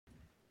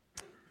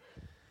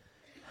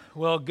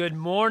Well, good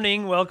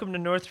morning. Welcome to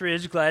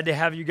Northridge. Glad to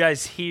have you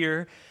guys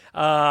here.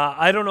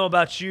 I don't know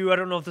about you. I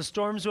don't know if the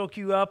storms woke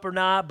you up or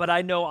not, but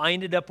I know I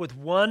ended up with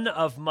one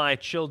of my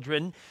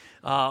children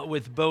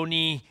with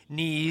bony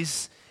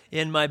knees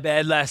in my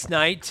bed last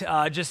night.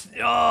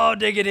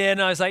 Digging in.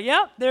 I was like,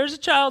 yeah, there's a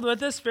child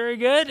with us. Very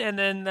good. And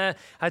then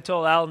I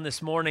told Alan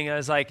this morning, I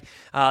was like,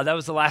 that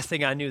was the last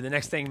thing I knew. The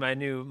next thing I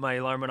knew, my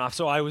alarm went off.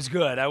 So I was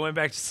good. I went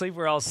back to sleep.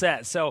 We're all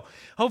set. So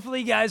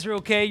hopefully you guys are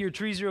okay. Your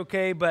trees are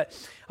okay. But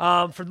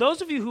for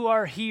those of you who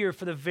are here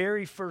for the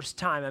very first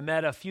time, I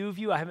met a few of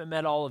you. I haven't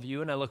met all of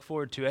you, and I look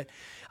forward to it.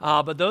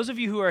 But those of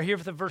you who are here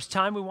for the first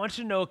time, we want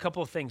you to know a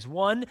couple of things.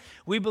 One,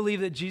 we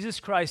believe that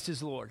Jesus Christ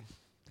is Lord.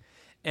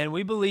 And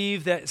we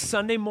believe that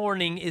Sunday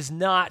morning is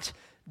not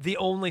the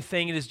only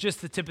thing. It is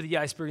just the tip of the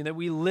iceberg, and that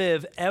we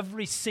live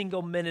every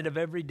single minute of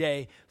every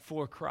day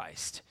for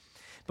Christ.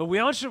 But we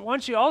want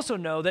you to also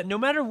know that no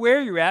matter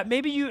where you're at,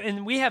 maybe you,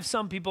 and we have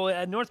some people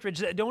at Northridge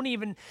that don't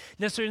even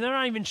necessarily, they're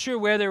not even sure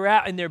where they're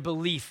at in their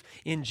belief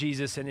in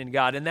Jesus and in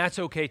God. And that's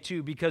okay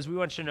too, because we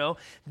want you to know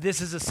this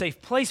is a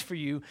safe place for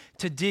you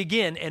to dig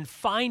in and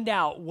find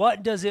out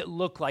what does it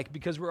look like,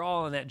 because we're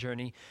all on that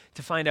journey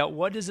to find out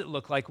what does it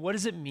look like, what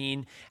does it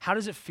mean, how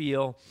does it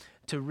feel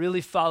to really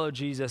follow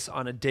Jesus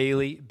on a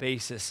daily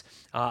basis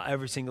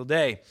every single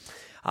day.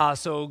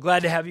 So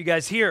glad to have you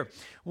guys here.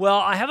 Well,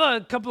 I have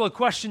a couple of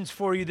questions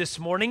for you this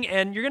morning,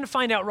 and you're going to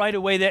find out right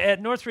away that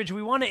at Northridge,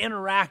 we want to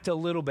interact a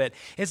little bit.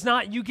 It's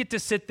not you get to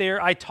sit there,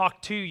 I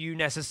talk to you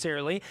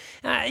necessarily.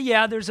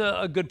 There's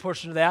a good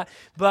portion of that,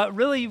 but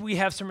really we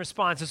have some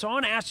responses. So I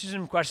want to ask you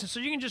some questions, so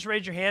you can just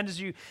raise your hand as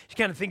you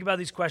kind of think about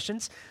these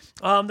questions.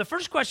 The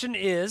first question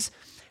is,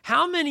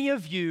 how many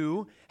of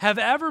you have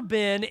ever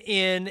been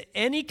in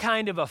any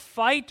kind of a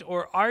fight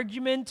or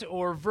argument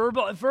or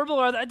verbal,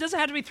 or it doesn't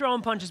have to be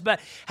throwing punches, but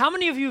how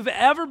many of you have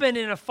ever been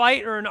in a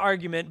fight or an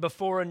argument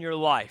before in your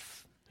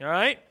life? All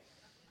right?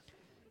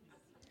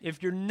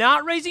 If you're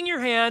not raising your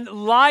hand,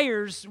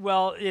 liars,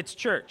 well, it's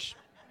church.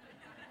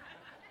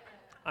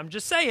 I'm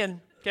just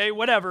saying. Okay,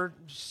 whatever,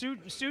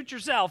 suit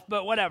yourself,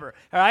 but whatever,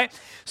 all right?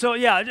 So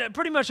yeah,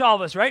 pretty much all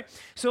of us, right?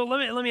 So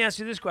let me ask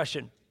you this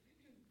question.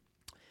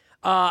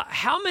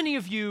 How many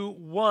of you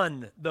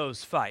won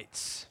those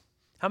fights?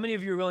 How many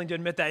of you are willing to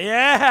admit that?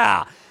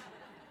 Yeah!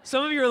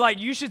 Some of you are like,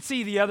 you should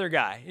see the other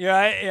guy.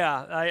 Right?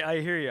 Yeah, I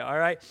hear you, all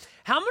right?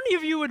 How many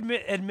of you would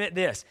admit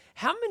this?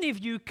 How many of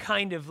you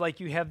kind of like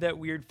you have that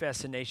weird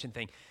fascination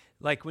thing?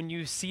 Like when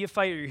you see a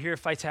fight or you hear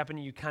fights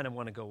happening, you kind of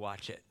want to go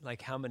watch it.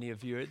 Like how many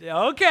of you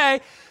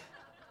okay.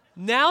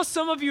 Now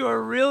some of you are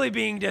really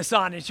being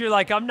dishonest. You're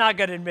like, I'm not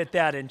going to admit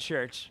that in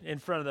church in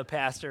front of the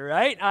pastor,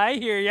 right? I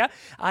hear you.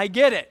 I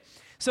get it.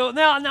 So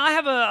now I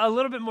have a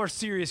little bit more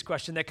serious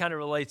question that kind of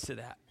relates to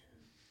that.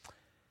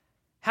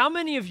 How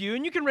many of you,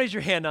 and you can raise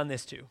your hand on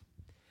this too,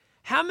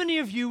 how many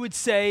of you would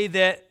say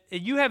that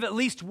you have at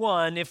least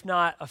one, if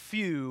not a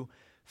few,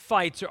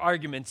 fights or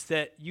arguments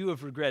that you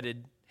have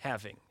regretted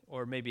having,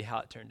 or maybe how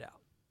it turned out?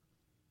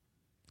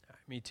 All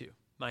right, me too.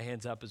 My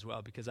hand's up as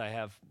well, because I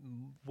have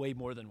way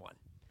more than one.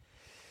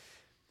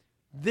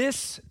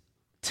 This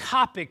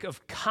topic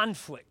of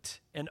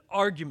conflict and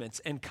arguments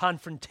and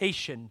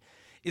confrontation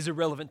is a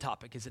relevant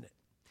topic, isn't it?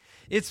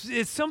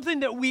 It's something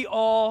that we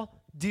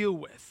all deal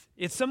with.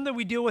 It's something that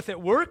we deal with at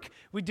work.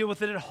 We deal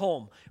with it at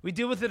home. We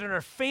deal with it in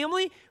our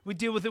family. We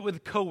deal with it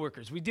with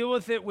coworkers. We deal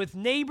with it with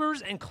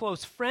neighbors and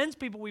close friends,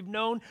 people we've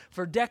known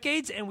for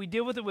decades, and we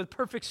deal with it with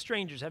perfect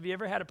strangers. Have you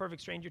ever had a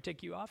perfect stranger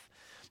tick you off?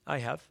 I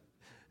have,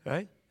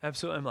 right?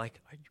 Absolutely. I'm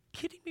like, are you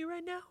kidding me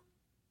right now?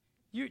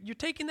 You're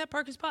taking that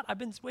parking spot? I've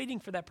been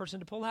waiting for that person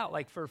to pull out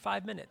like for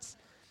 5 minutes,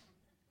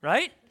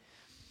 right?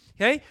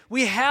 Okay,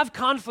 we have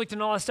conflict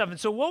and all that stuff. And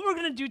so what we're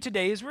going to do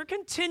today is we're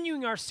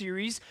continuing our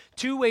series,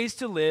 2 Ways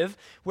to Live,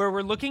 where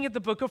we're looking at the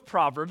book of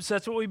Proverbs.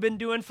 That's what we've been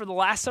doing for the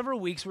last several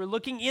weeks. We're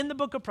looking in the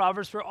book of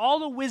Proverbs for all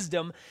the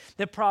wisdom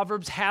that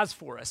Proverbs has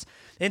for us.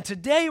 And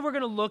today we're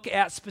going to look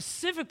at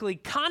specifically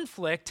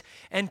conflict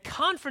and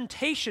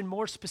confrontation,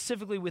 more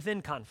specifically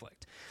within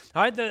conflict.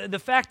 All right, the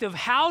fact of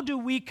how do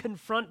we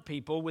confront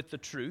people with the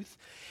truth,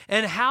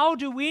 and how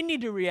do we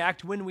need to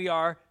react when we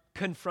are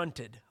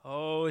confronted.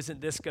 Oh,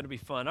 isn't this going to be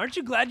fun? Aren't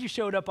you glad you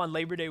showed up on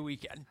Labor Day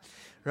weekend?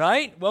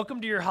 Right?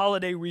 Welcome to your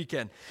holiday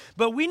weekend.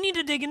 But we need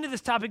to dig into this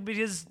topic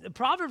because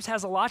Proverbs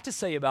has a lot to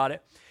say about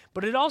it,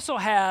 but it also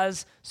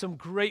has some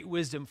great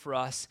wisdom for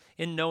us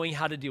in knowing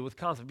how to deal with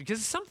conflict, because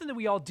it's something that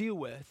we all deal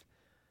with.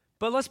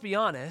 But let's be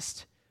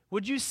honest,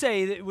 would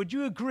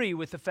you agree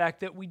with the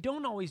fact that we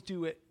don't always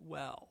do it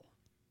well?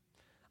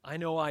 I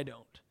know I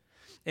don't.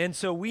 And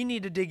so we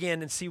need to dig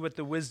in and see what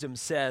the wisdom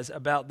says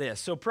about this.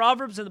 So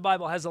Proverbs in the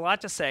Bible has a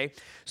lot to say.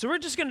 So we're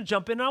just going to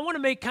jump in. And I want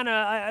to make kind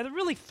of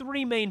really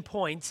 3 main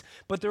points,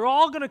 but they're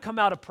all going to come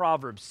out of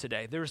Proverbs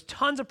today. There's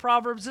tons of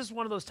Proverbs. This is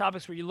one of those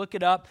topics where you look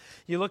it up,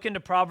 you look into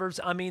Proverbs.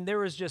 I mean,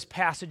 there is just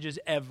passages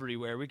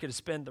everywhere. We could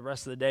spend the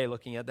rest of the day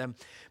looking at them.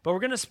 But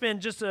we're going to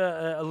spend just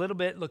a little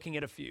bit looking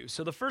at a few.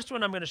 So the first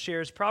one I'm going to share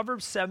is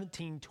Proverbs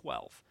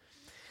 17:12.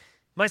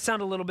 Might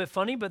sound a little bit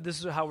funny, but this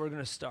is how we're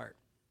going to start.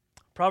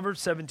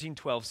 Proverbs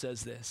 17:12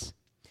 says this: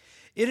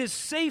 It is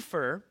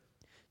safer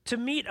to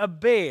meet a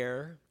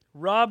bear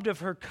robbed of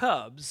her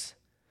cubs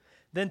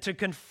than to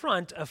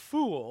confront a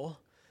fool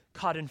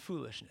caught in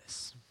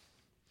foolishness.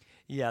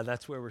 Yeah,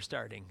 that's where we're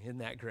starting. Isn't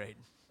that great?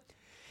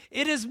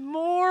 It is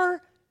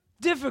more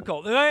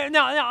difficult.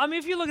 Now,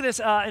 if you look at this,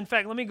 in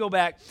fact, let me go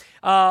back.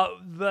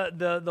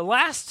 The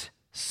last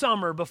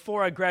summer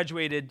before I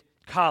graduated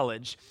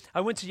college, I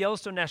went to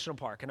Yellowstone National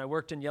Park, and I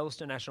worked in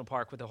Yellowstone National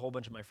Park with a whole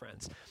bunch of my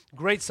friends.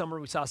 Great summer.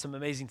 We saw some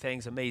amazing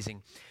things,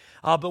 amazing.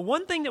 But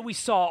one thing that we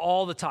saw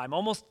all the time,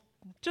 almost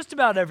just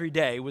about every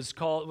day, was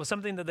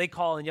something that they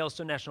call in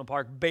Yellowstone National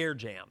Park bear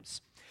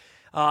jams.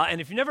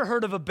 And if you've never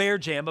heard of a bear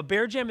jam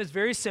is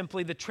very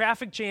simply the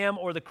traffic jam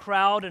or the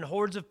crowd and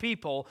hordes of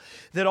people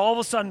that all of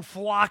a sudden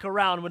flock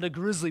around when a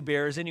grizzly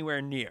bear is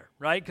anywhere near,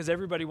 right? Because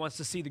everybody wants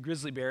to see the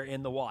grizzly bear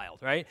in the wild,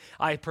 right?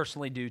 I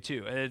personally do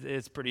too.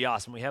 It's pretty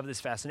awesome. We have this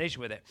fascination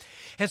with it.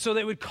 And so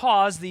they would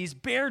cause these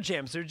bear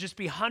jams. There would just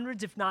be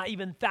hundreds, if not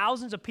even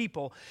thousands of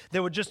people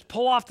that would just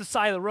pull off the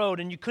side of the road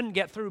and you couldn't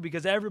get through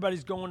because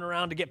everybody's going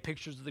around to get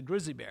pictures of the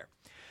grizzly bear.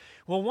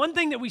 Well, one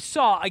thing that we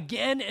saw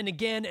again and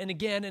again and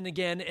again and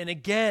again and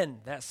again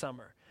that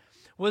summer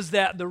was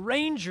that the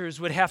rangers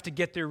would have to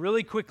get there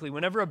really quickly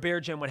whenever a bear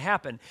jam would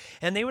happen,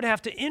 and they would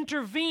have to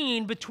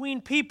intervene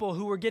between people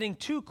who were getting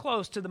too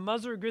close to the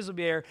mother grizzly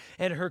bear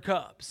and her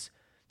cubs,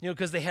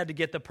 because they had to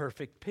get the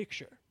perfect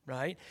picture,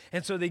 right?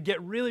 And so they'd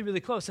get really,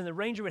 really close, and the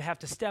ranger would have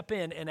to step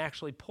in and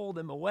actually pull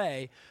them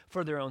away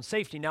for their own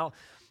safety. Now,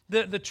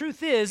 the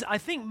truth is, I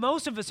think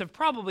most of us have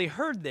probably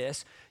heard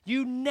this,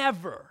 you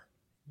never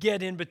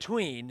get in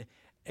between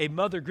a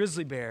mother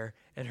grizzly bear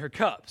and her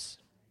cubs,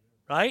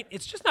 right?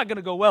 It's just not going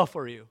to go well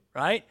for you,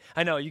 right?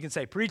 I know you can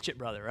say, preach it,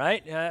 brother,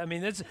 right?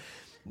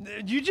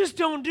 You just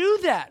don't do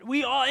that.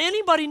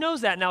 Anybody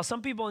knows that. Now,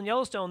 some people in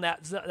Yellowstone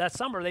that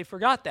summer, they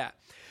forgot that.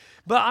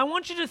 But I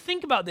want you to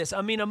think about this.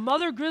 A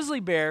mother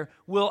grizzly bear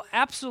will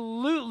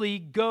absolutely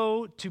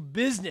go to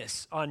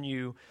business on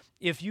you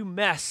if you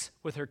mess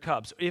with her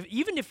cubs.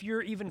 Even if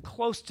you're even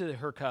close to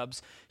her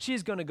cubs,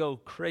 she's going to go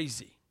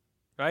crazy.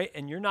 Right?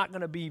 And you're not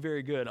going to be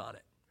very good on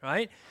it,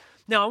 right?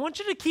 Now, I want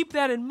you to keep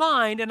that in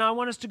mind, and I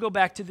want us to go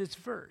back to this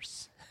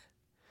verse.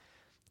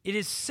 It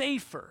is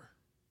safer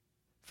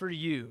for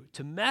you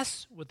to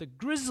mess with a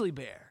grizzly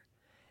bear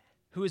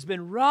who has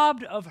been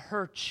robbed of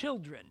her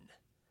children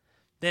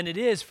than it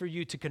is for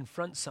you to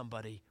confront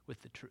somebody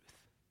with the truth.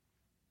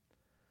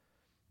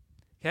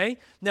 Okay?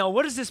 Now,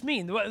 what does this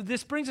mean?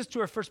 This brings us to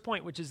our first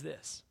point, which is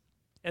this.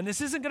 And this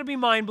isn't going to be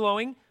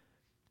mind-blowing.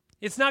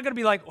 It's not going to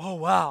be like, oh,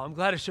 wow, I'm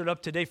glad I showed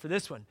up today for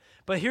this one.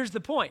 But here's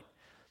the point.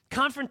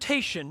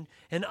 Confrontation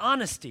and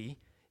honesty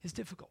is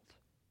difficult.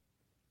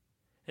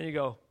 And you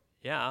go,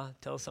 yeah,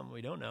 tell us something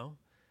we don't know.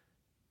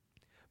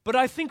 But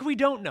I think we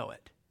don't know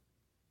it.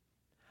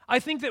 I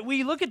think that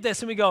we look at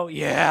this and we go,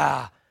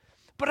 yeah,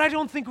 but I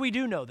don't think we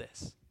do know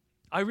this.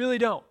 I really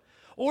don't.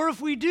 Or if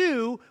we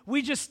do,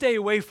 we just stay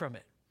away from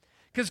it.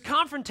 Because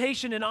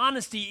confrontation and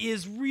honesty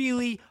is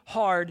really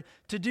hard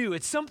to do.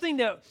 It's something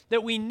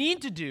that we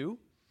need to do.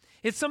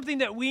 It's something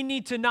that we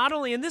need to not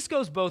only, and this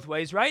goes both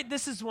ways, right?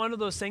 This is one of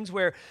those things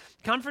where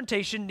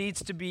confrontation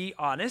needs to be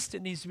honest.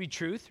 It needs to be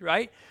truth,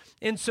 right?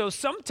 And so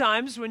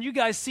sometimes when you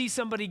guys see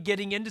somebody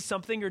getting into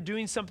something or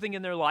doing something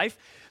in their life,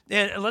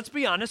 and let's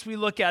be honest, we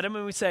look at them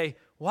and we say,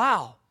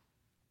 wow,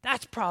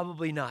 that's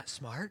probably not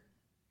smart.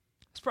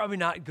 It's probably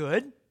not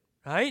good,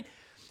 right?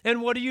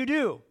 And what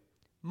do?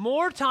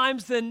 More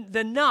times than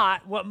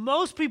not, what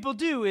most people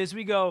do is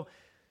we go,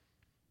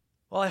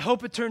 well, I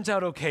hope it turns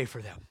out okay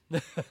for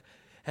them.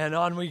 And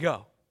on we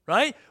go,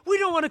 right? We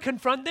don't want to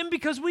confront them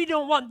because we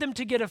don't want them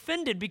to get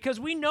offended because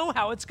we know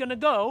how it's going to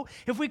go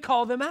if we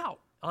call them out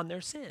on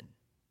their sin,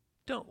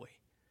 don't we?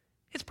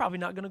 It's probably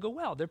not going to go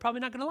well. They're probably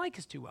not going to like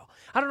us too well.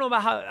 I don't know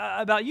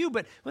about you,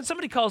 but when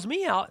somebody calls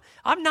me out,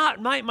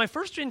 my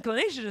first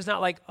inclination is not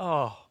like,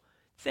 oh,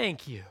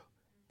 thank you.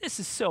 This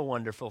is so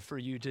wonderful for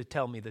you to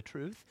tell me the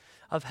truth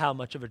of how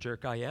much of a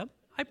jerk I am.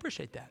 I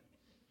appreciate that,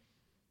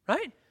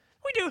 right?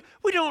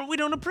 We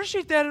don't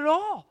appreciate that at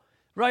all.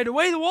 Right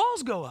away, the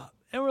walls go up.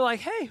 And we're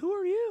like, hey, who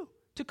are you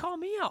to call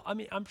me out?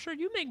 I'm sure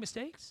you make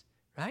mistakes,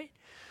 right?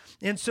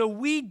 And so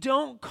we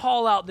don't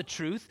call out the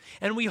truth,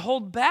 and we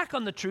hold back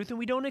on the truth, and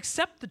we don't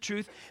accept the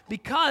truth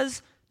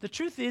because the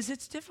truth is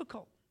it's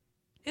difficult,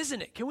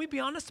 isn't it? Can we be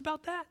honest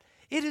about that?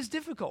 It is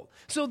difficult.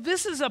 So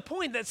this is a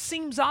point that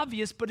seems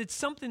obvious, but it's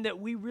something that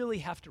we really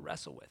have to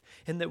wrestle with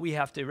and that we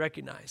have to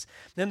recognize.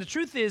 And the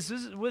truth is,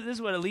 this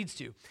is what it leads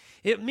to.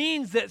 It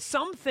means that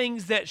some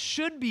things that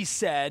should be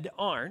said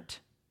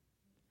aren't.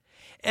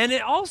 And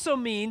it also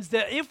means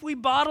that if we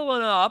bottle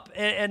it up,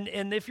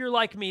 and if you're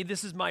like me,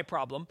 this is my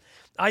problem.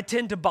 I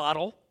tend to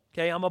bottle,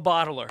 okay? I'm a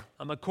bottler.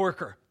 I'm a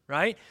corker,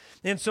 right?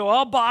 And so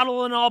I'll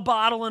bottle and I'll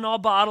bottle and I'll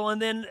bottle, and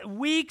then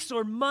weeks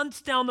or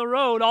months down the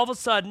road, all of a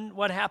sudden,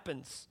 what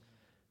happens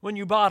when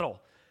you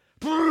bottle?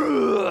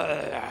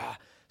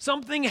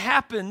 Something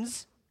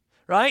happens,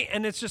 right?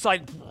 And it's just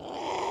like,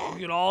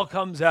 it all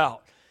comes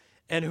out.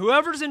 And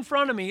whoever's in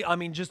front of me,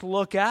 just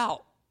look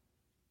out,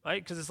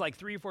 right? Because it's like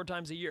 3 or 4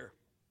 times a year.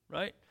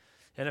 Right?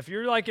 And if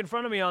you're like in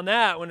front of me on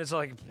that, when it's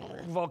like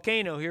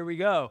volcano, here we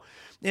go.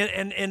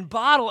 And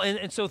bottle,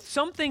 and so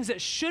some things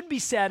that should be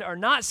said are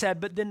not said,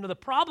 but then the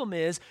problem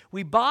is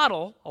we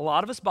bottle, a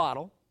lot of us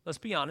bottle, let's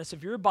be honest,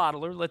 if you're a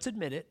bottler, let's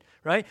admit it,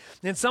 right?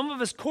 And some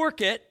of us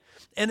cork it,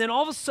 and then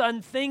all of a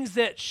sudden things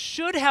that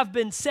should have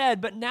been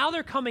said, but now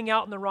they're coming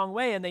out in the wrong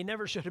way, and they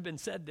never should have been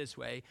said this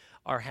way,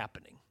 are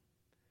happening.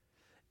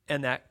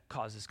 And that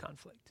causes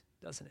conflict,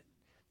 doesn't it?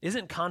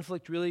 Isn't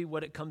conflict really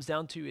what it comes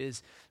down to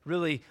is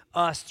really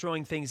us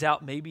throwing things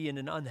out maybe in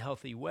an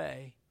unhealthy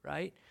way,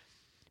 right?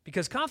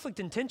 Because conflict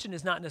and tension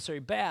is not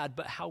necessarily bad,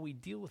 but how we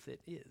deal with it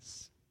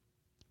is.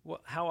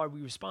 How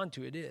we respond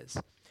to it is.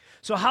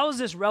 So how is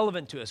this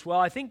relevant to us? Well,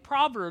 I think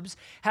Proverbs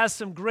has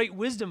some great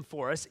wisdom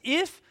for us.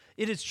 If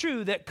it is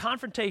true that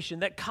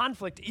confrontation, that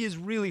conflict is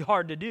really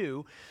hard to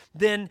do,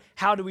 then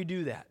how do we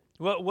do that?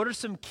 Well, what are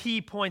some key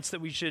points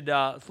that we should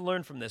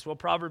learn from this? Well,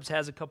 Proverbs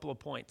has a couple of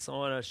points. I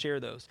want to share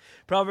those.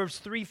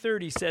 Proverbs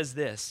 3:30 says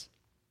this.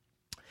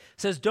 It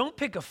says, don't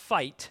pick a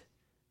fight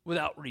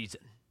without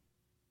reason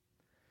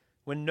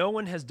when no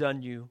one has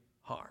done you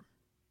harm.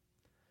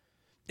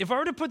 If I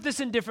were to put this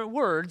in different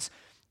words,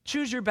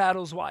 choose your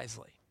battles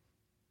wisely.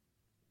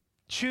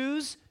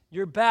 Choose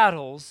your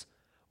battles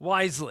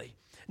wisely.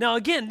 Now,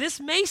 again,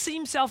 this may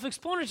seem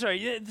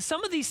self-explanatory.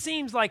 Some of these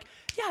seems like,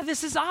 yeah,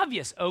 this is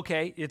obvious.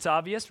 Okay, it's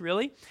obvious,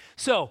 really?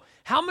 So,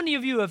 how many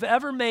of you have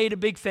ever made a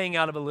big thing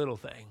out of a little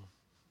thing?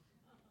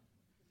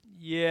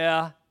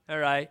 Yeah, all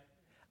right.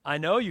 I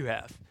know you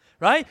have,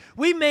 right?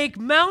 We make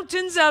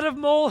mountains out of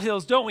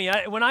molehills, don't we?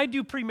 When I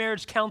do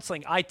pre-marriage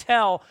counseling, I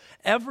tell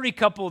every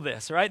couple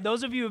this, right?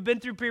 Those of you who have been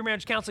through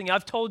pre-marriage counseling,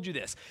 I've told you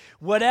this.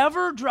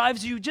 Whatever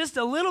drives you just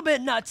a little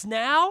bit nuts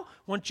now,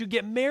 once you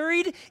get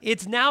married,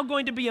 it's now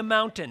going to be a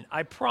mountain.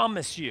 I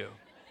promise you.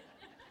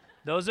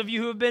 Those of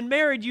you who have been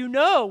married, you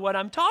know what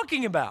I'm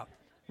talking about,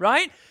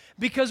 right?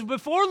 Because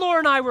before Laura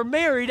and I were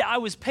married, I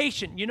was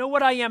patient. You know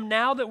what I am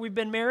now that we've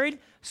been married?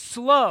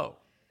 Slow.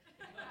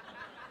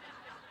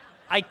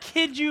 I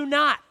kid you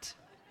not.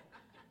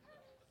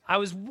 I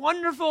was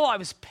wonderful. I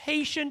was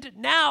patient.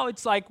 Now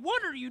it's like,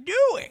 what are you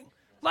doing?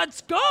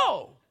 Let's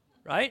go,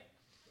 right?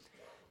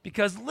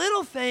 Because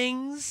little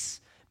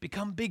things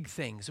become big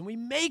things. And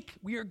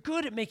we are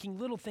good at making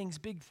little things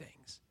big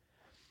things.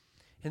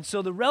 And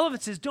so the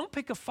relevance is don't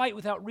pick a fight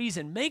without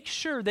reason. Make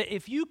sure that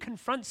if you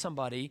confront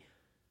somebody,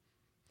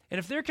 and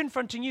if they're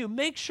confronting you,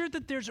 make sure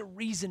that there's a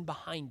reason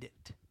behind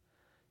it.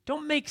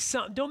 Don't make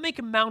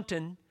a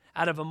mountain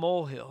out of a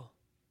molehill,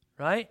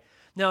 right?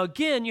 Now,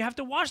 again, you have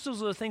to watch those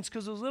little things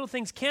because those little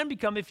things can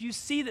become, if you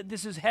see that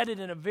this is headed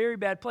in a very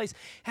bad place,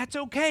 that's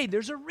okay.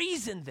 There's a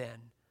reason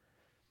then.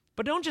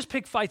 But don't just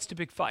pick fights to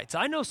pick fights.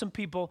 I know some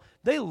people,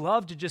 they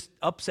love to just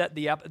upset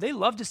the apple. They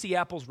love to see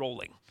apples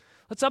rolling.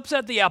 Let's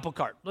upset the apple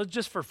cart. Let's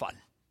just for fun,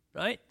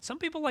 right? Some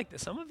people like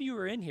this. Some of you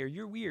are in here.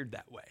 You're weird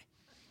that way.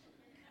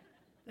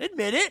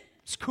 Admit it.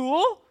 It's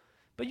cool.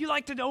 But you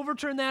like to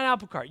overturn that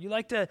apple cart. You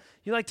like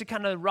to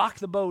kind of rock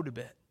the boat a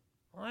bit.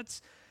 Well,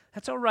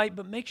 that's all right,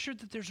 but make sure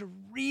that there's a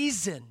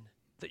reason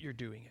that you're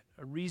doing it,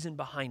 a reason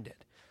behind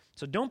it.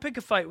 So don't pick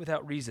a fight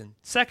without reason.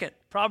 Second,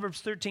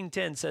 Proverbs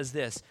 13:10 says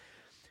this,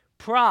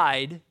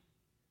 pride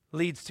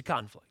leads to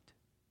conflict.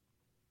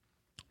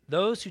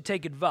 Those who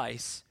take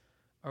advice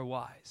are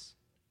wise.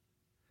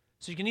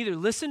 So you can either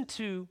listen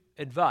to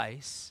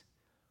advice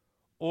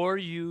or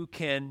you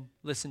can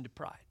listen to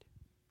pride.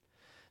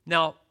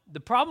 Now, the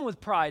problem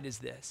with pride is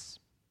this.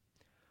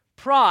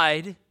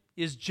 Pride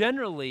is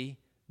generally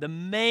the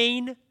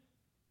main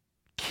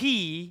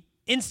key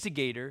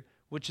instigator,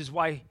 which is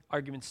why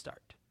arguments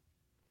start.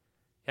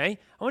 Okay?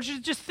 I want you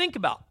to just think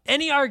about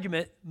any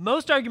argument,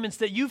 most arguments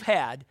that you've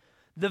had,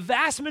 the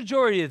vast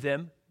majority of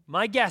them,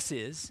 my guess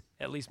is,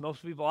 at least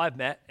most people I've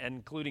met, and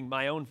including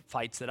my own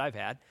fights that I've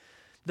had,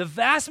 the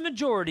vast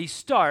majority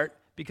start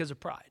because of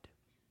pride.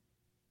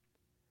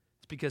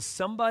 It's because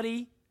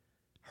somebody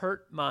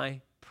hurt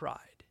my pride.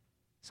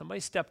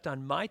 Somebody stepped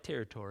on my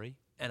territory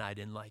and I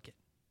didn't like it.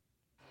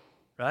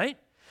 Right?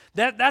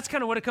 That's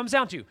kind of what it comes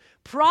down to.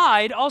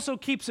 Pride also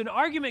keeps an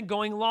argument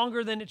going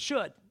longer than it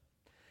should.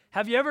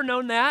 Have you ever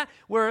known that?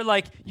 Where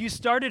like you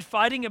started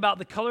fighting about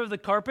the color of the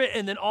carpet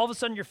and then all of a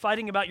sudden you're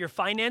fighting about your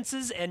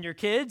finances and your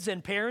kids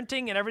and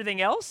parenting and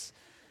everything else?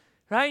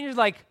 Right? And you're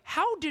like,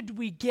 how did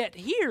we get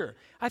here?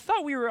 I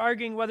thought we were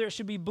arguing whether it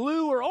should be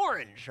blue or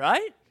orange,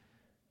 right?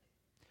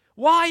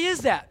 Why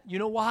is that? You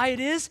know why it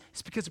is?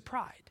 It's because of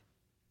pride.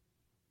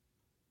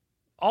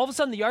 All of a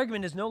sudden the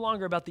argument is no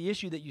longer about the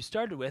issue that you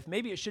started with.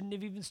 Maybe it shouldn't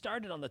have even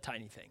started on the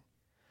tiny thing.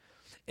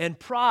 And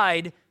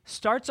pride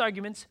starts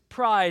arguments,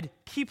 pride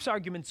keeps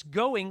arguments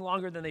going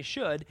longer than they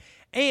should,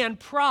 and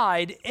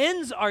pride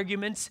ends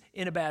arguments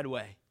in a bad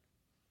way.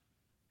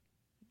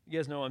 You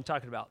guys know what I'm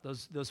talking about.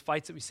 Those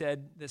fights that we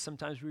said that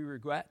sometimes we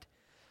regret.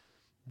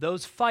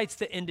 Those fights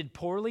that ended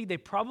poorly, they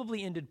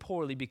probably ended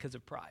poorly because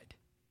of pride.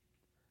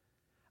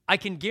 I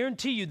can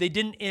guarantee you they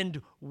didn't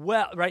end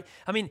well, right?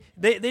 I mean,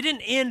 they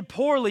didn't end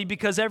poorly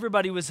because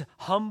everybody was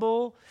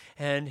humble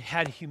and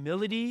had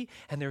humility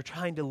and they were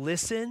trying to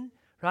listen,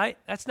 right?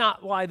 That's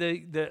not why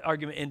the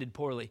argument ended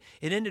poorly.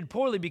 It ended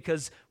poorly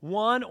because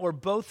one or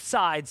both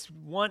sides,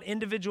 one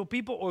individual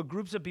people or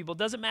groups of people,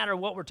 doesn't matter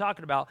what we're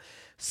talking about,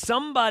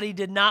 somebody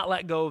did not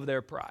let go of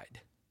their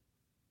pride.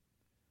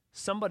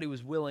 Somebody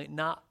was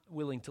not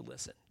willing to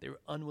listen. They were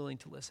unwilling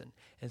to listen.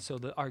 And so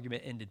the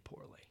argument ended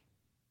poorly.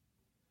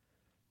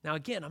 Now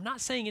again, I'm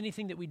not saying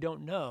anything that we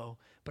don't know,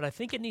 but I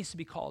think it needs to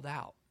be called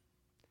out,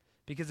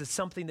 because it's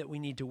something that we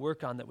need to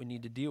work on, that we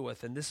need to deal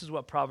with. And this is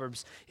what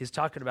Proverbs is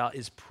talking about,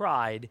 is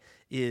pride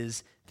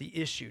is the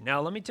issue. Now,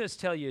 let me just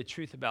tell you a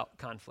truth about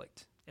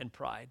conflict and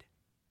pride.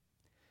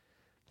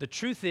 The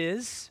truth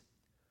is,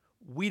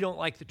 we don't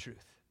like the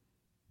truth.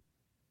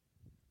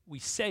 We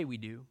say we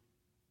do,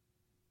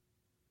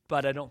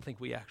 but I don't think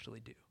we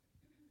actually do.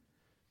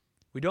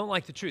 We don't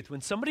like the truth.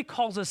 When somebody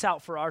calls us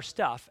out for our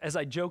stuff, as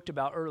I joked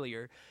about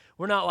earlier,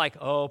 we're not like,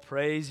 oh,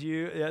 praise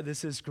you, yeah,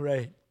 this is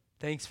great.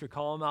 Thanks for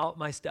calling out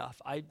my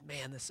stuff. I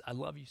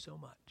love you so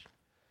much.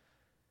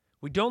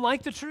 We don't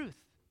like the truth.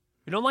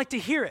 We don't like to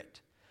hear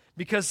it,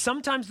 because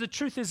sometimes the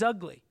truth is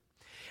ugly.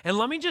 And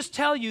let me just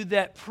tell you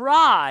that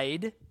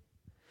pride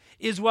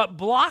is what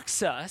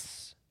blocks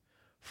us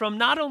from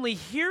not only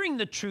hearing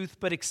the truth,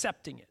 but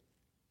accepting it.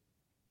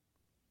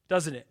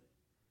 Doesn't it?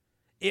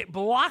 It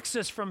blocks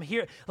us from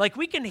hearing. Like,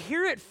 we can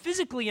hear it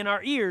physically in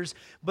our ears,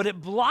 but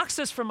it blocks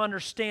us from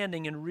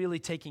understanding and really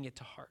taking it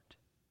to heart.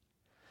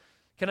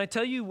 Can I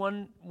tell you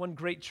one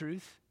great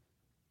truth?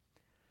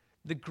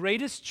 The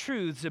greatest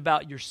truths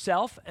about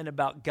yourself and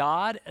about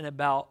God and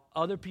about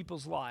other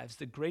people's lives,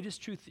 the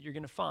greatest truth that you're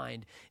going to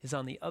find is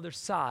on the other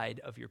side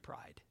of your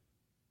pride.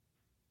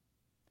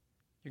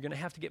 You're going to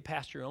have to get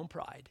past your own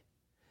pride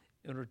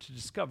in order to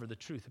discover the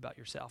truth about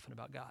yourself and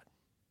about God.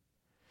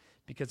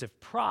 Because if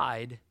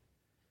pride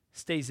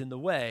stays in the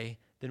way,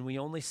 then we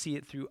only see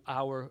it through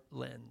our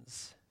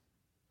lens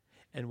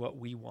and what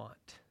we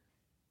want.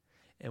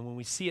 And when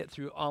we see it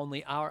through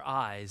only our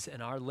eyes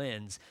and our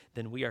lens,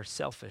 then we are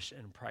selfish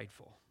and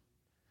prideful.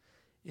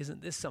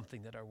 Isn't this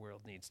something that our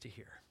world needs to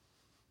hear?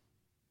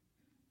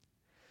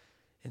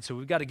 And so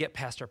we've got to get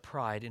past our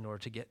pride in order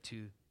to get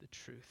to the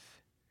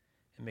truth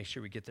and make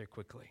sure we get there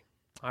quickly.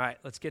 All right,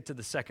 let's get to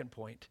the second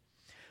point.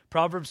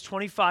 Proverbs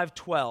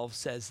 25:12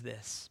 says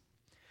this: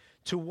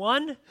 to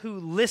one who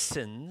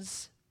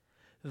listens,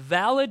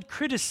 valid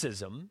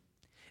criticism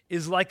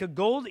is like a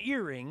gold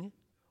earring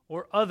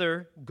or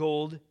other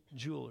gold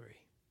jewelry.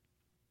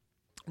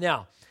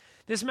 Now,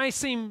 this may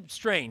seem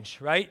strange,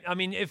 right? I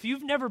mean, if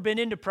you've never been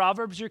into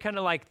Proverbs, you're kind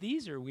of like,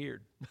 these are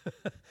weird,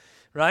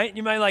 right?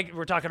 You might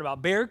we're talking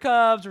about bear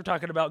cubs, we're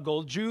talking about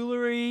gold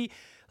jewelry,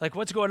 like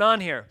what's going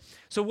on here?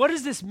 So what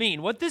does this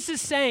mean? What this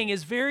is saying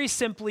is very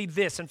simply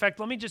this. In fact,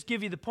 let me just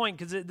give you the point,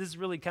 because this is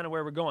really kind of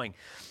where we're going.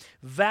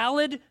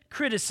 Valid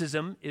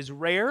criticism is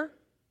rare,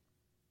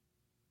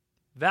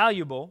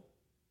 valuable,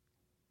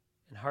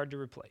 and hard to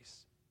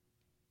replace.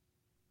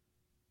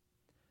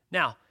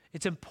 Now,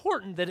 it's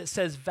important that it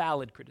says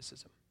valid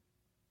criticism,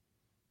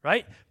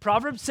 right?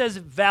 Proverbs says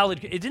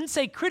valid. It didn't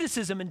say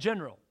criticism in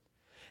general.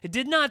 It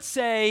did not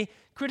say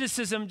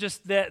criticism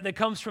just that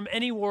comes from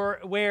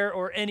anywhere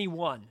or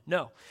anyone.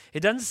 No, it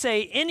doesn't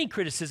say any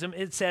criticism.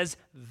 It says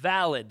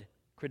valid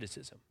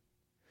criticism.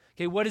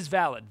 Okay, what is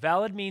valid?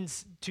 Valid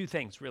means two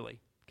things,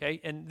 really.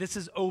 Okay, and this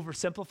is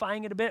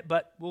oversimplifying it a bit,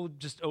 but we'll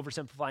just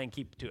oversimplify and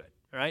keep to it.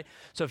 All right.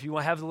 So if you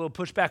want to have a little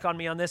pushback on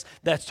me on this,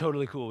 that's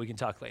totally cool. We can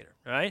talk later.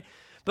 All right.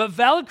 But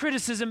valid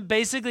criticism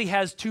basically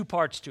has two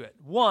parts to it.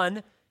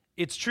 One,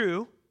 it's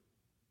true,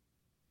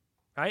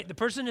 right? The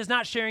person is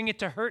not sharing it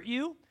to hurt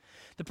you.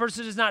 The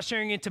person is not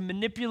sharing it to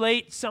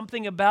manipulate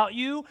something about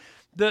you.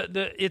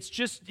 It's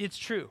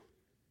true.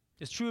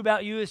 It's true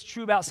about you. It's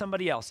true about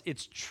somebody else.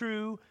 It's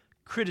true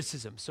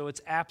criticism. So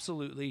it's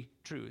absolutely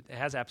true. It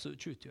has absolute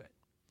truth to it.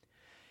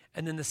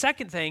 And then the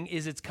second thing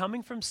is it's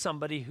coming from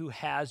somebody who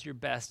has your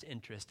best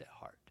interest at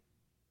heart.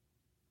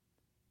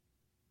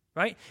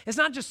 Right? It's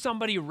not just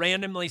somebody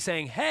randomly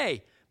saying,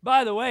 hey,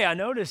 by the way, I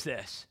noticed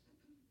this.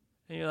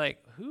 And you're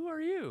like, who are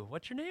you?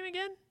 What's your name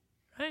again?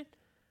 Right?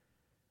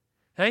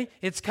 Hey,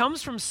 it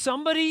comes from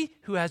somebody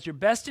who has your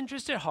best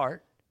interest at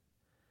heart,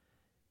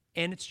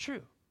 and it's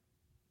true.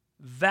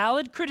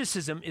 Valid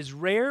criticism is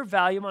rare,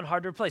 valuable, and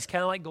hard to replace,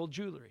 kind of like gold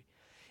jewelry.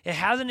 It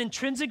has an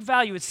intrinsic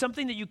value. It's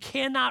something that you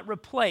cannot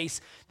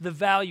replace the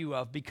value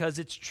of because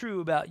it's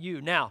true about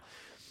you. Now,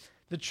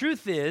 the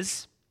truth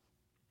is,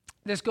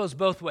 this goes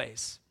both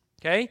ways.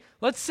 Okay?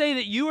 Let's say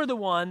that you are the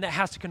one that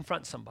has to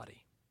confront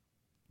somebody.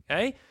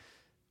 Okay?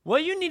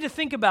 What you need to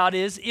think about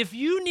is if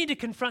you need to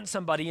confront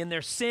somebody in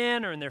their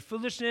sin or in their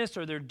foolishness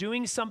or they're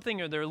doing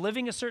something or they're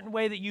living a certain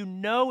way that you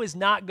know is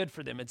not good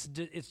for them, it's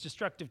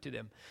destructive to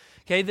them,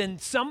 okay, then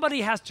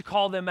somebody has to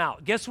call them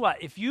out. Guess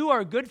what? If you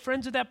are good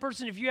friends with that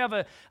person, if you have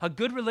a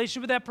good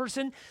relationship with that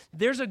person,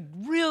 there's a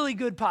really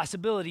good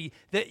possibility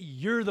that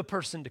you're the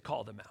person to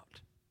call them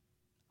out.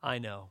 I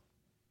know.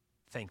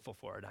 Thankful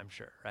for it, I'm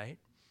sure, right?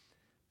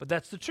 But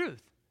that's the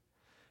truth.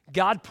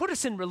 God put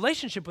us in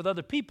relationship with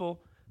other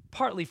people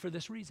partly for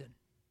this reason,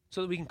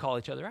 so that we can call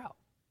each other out.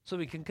 so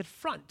we can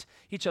confront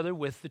each other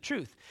with the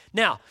truth.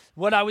 Now,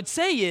 what I would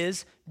say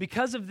is,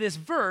 because of this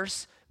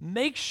verse,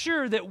 make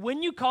sure that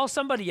when you call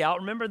somebody out,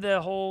 remember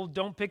the whole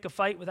don't pick a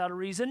fight without a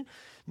reason,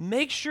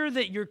 make sure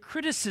that your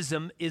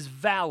criticism is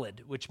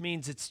valid, which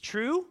means it's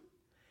true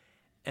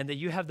and that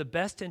you have the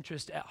best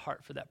interest at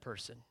heart for that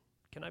person.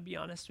 Can I be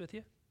honest with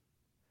you?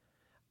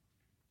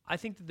 I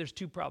think that there's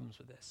two problems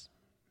with this.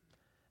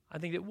 I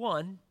think that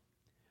one,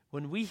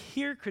 when we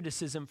hear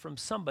criticism from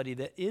somebody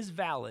that is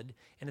valid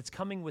and it's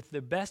coming with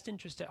their best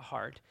interest at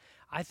heart,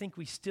 I think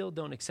we still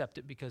don't accept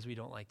it because we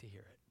don't like to hear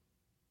it.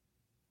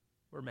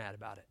 We're mad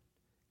about it,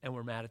 and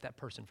we're mad at that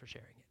person for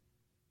sharing it.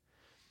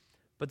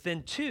 But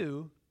then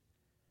two,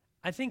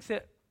 I think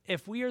that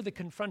if we are the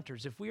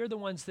confronters, if we are the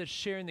ones that are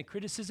sharing the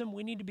criticism,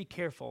 we need to be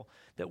careful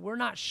that we're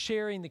not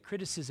sharing the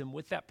criticism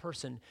with that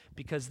person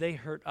because they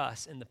hurt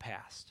us in the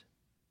past.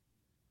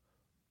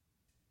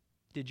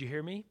 Did you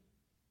hear me?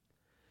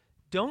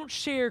 Don't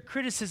share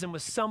criticism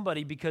with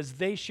somebody because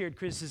they shared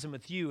criticism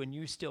with you and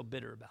you're still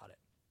bitter about it.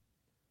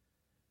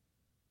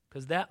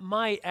 Because that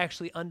might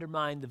actually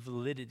undermine the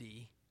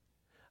validity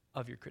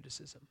of your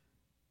criticism.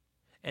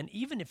 And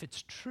even if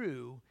it's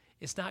true,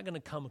 it's not going to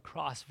come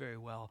across very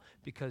well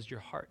because your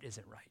heart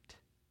isn't right.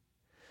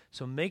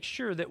 So make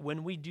sure that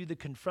when we do the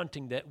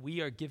confronting that we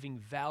are giving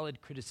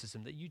valid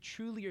criticism, that you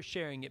truly are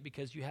sharing it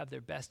because you have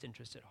their best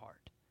interest at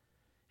heart.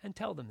 And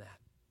tell them that.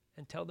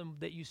 And tell them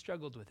that you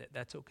struggled with it.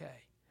 That's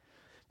okay.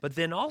 But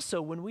then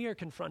also, when we are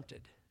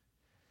confronted,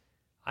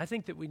 I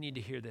think that we need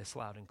to hear this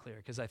loud and clear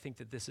because I think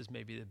that this is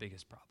maybe the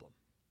biggest problem.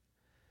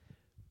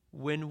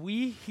 When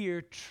we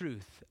hear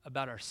truth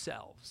about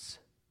ourselves,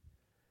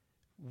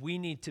 we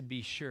need to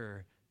be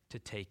sure to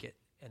take it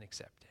and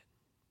accept it.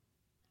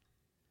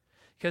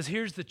 Because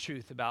here's the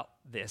truth about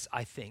this,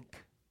 I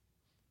think.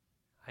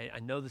 I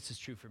know this is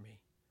true for me.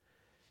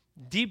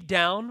 Deep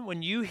down,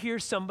 when you hear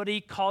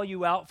somebody call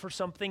you out for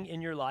something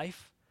in your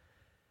life,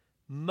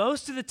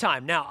 most of the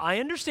time, now I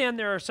understand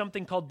there are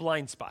something called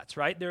blind spots,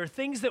 right? There are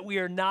things that we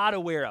are not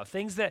aware of,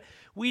 things that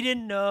we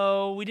didn't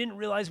know, we didn't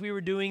realize we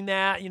were doing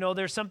that. You know,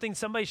 there's something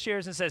somebody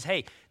shares and says,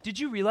 hey, did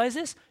you realize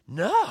this?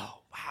 No.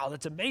 Wow,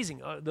 that's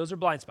amazing. Those are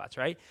blind spots,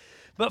 right?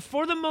 But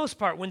for the most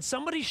part, when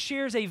somebody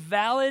shares a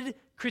valid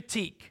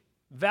critique,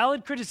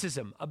 valid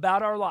criticism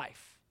about our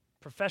life,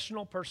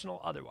 professional,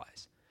 personal,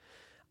 otherwise,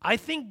 I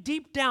think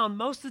deep down,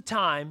 most of the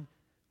time,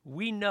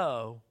 we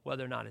know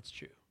whether or not it's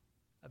true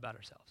about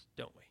ourselves,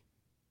 don't we?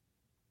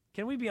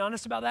 Can we be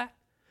honest about that?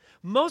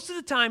 Most of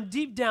the time,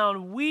 deep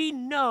down, we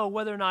know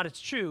whether or not it's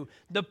true.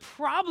 The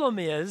problem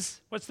is,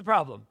 what's the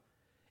problem?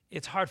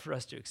 It's hard for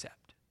us to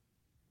accept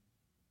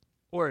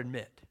or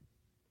admit.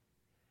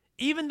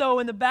 Even though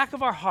in the back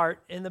of our heart,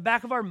 in the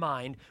back of our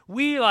mind,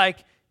 we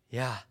like,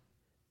 yeah,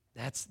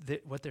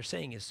 what they're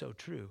saying is so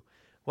true.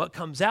 What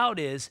comes out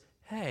is,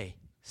 hey,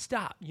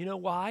 stop. You know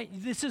why?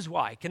 This is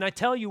why. Can I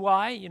tell you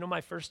why? You know,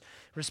 my first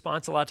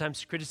response a lot of times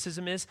to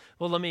criticism is,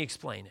 well, let me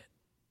explain it.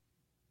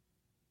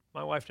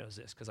 My wife knows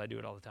this because I do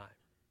it all the time.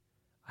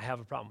 I have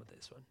a problem with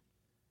this one.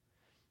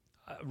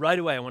 Right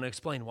away, I want to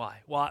explain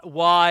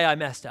why I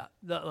messed up.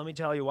 Let me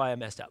tell you why I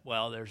messed up.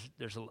 Well,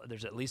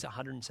 there's at least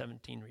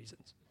 117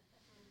 reasons.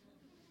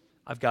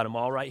 I've got them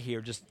all right here.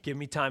 Just give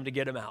me time to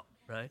get them out,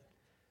 right?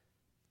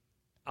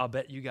 I'll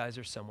bet you guys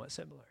are somewhat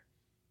similar.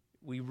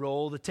 We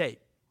roll the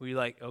tape. We're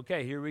like,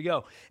 okay, here we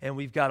go. And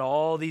we've got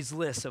all these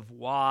lists of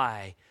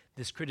why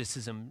this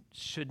criticism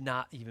should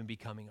not even be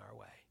coming our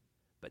way.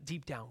 But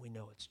deep down, we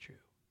know it's true.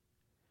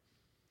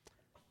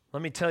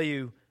 Let me tell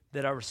you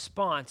that our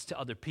response to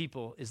other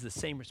people is the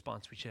same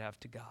response we should have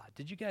to God.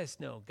 Did you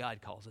guys know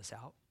God calls us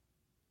out?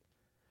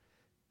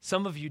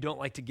 Some of you don't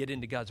like to get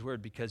into God's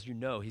word because you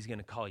know he's going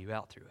to call you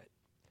out through it.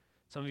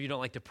 Some of you don't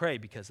like to pray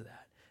because of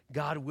that.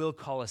 God will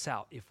call us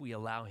out if we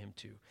allow him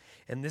to.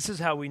 And this is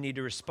how we need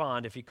to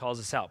respond if he calls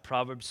us out.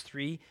 Proverbs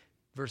 3,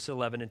 verse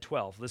 11 and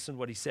 12. Listen to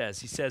what he says.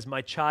 He says,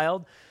 my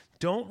child,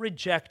 don't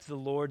reject the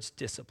Lord's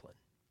discipline.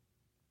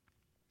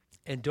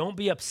 And don't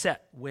be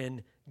upset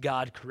when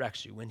God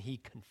corrects you, when he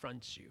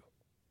confronts you.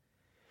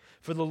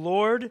 For the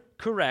Lord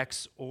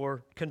corrects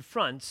or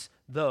confronts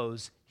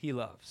those he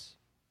loves,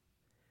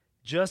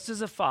 just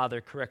as a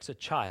father corrects a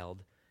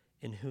child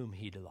in whom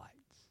he delights.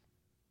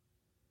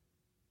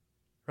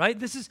 Right?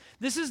 This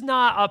is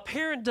not, a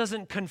parent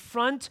doesn't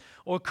confront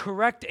or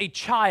correct a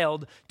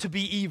child to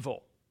be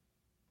evil.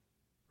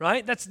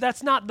 Right?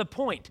 That's not the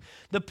point.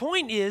 The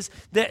point is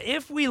that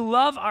if we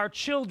love our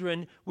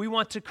children, we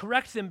want to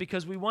correct them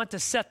because we want to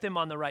set them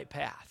on the right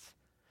path.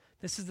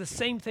 This is the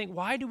same thing.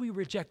 Why do we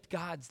reject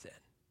God's then?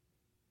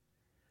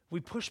 We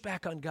push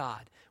back on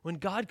God. When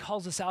God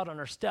calls us out on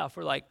our stuff,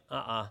 we're like,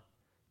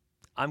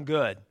 I'm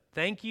good.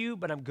 Thank you,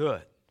 but I'm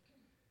good.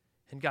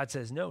 And God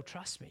says, no,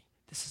 trust me.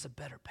 This is a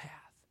better path.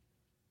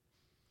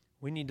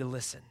 We need to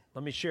listen.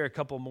 Let me share a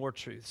couple more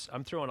truths.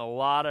 I'm throwing a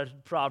lot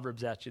of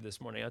Proverbs at you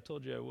this morning. I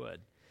told you I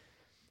would.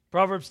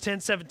 Proverbs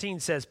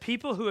 10:17 says,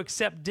 people who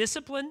accept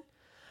discipline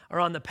are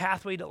on the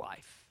pathway to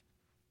life.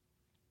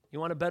 You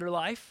want a better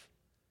life?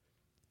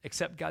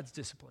 Accept God's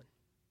discipline.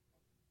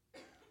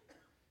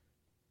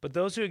 but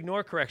those who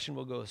ignore correction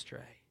will go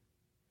astray.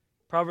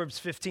 Proverbs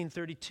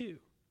 15:32.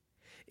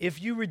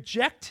 If you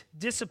reject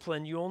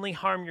discipline, you only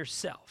harm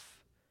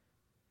yourself.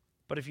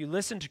 But if you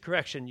listen to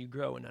correction, you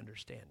grow in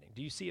understanding.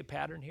 Do you see a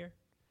pattern here?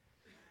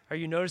 Are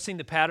you noticing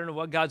the pattern of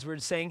what God's word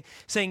is saying?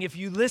 Saying if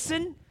you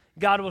listen,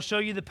 God will show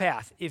you the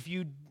path. If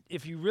you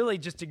really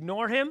just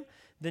ignore him,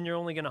 then you're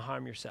only going to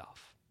harm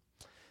yourself.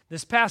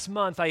 This past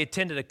month, I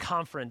attended a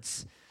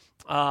conference,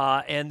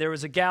 and there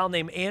was a gal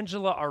named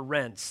Angela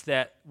Arendts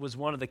that was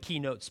one of the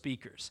keynote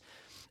speakers.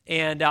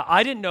 And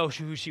I didn't know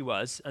who she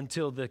was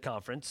until the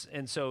conference,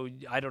 and so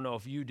I don't know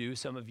if you do.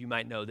 Some of you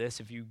might know this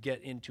if you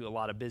get into a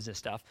lot of business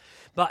stuff.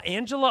 But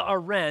Angela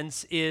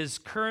Arendts is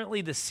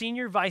currently the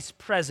Senior Vice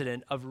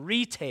President of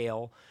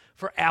Retail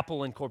for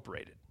Apple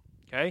Incorporated,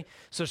 okay?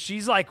 So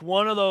she's like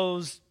one of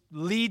those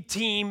lead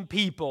team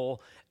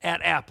people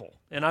at Apple.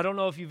 And I don't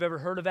know if you've ever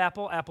heard of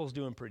Apple. Apple's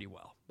doing pretty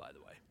well, by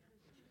the way.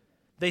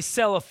 They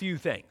sell a few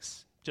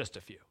things, just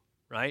a few,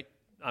 right?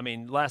 I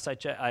mean, last I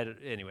checked,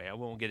 anyway, I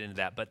won't get into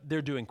that, but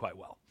they're doing quite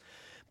well.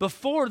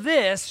 Before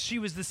this, she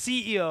was the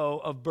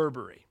CEO of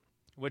Burberry,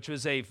 which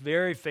was a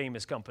very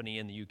famous company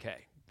in the UK.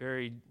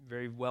 Very,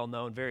 very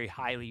well-known, very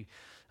highly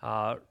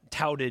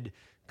touted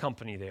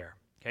company there.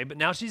 Okay, but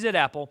now she's at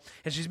Apple,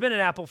 and she's been at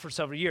Apple for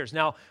several years.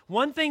 Now,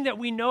 one thing that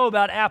we know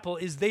about Apple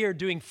is they are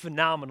doing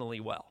phenomenally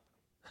well.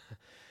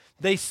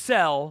 They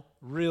sell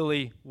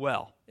really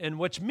well, and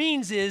which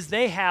means is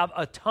they have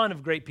a ton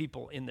of great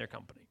people in their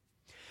company.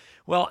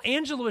 Well,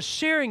 Angela was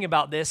sharing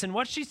about this, and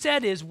what she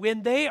said is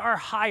when they are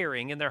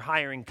hiring, and they're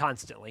hiring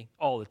constantly,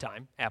 all the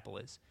time, Apple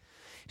is,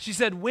 she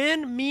said,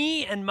 when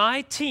me and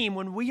my team,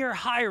 when we are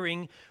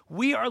hiring,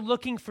 we are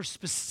looking for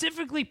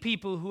specifically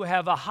people who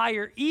have a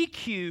higher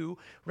EQ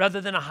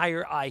rather than a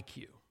higher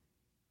IQ.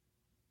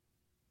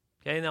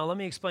 Okay, now let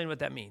me explain what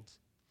that means.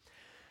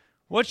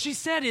 What she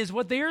said is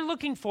what they are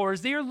looking for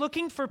is they are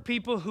looking for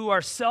people who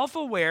are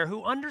self-aware,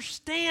 who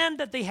understand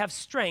that they have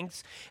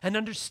strengths and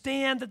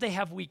understand that they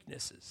have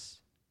weaknesses.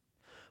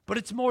 But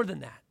it's more than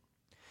that.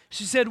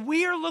 She said,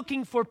 we are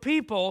looking for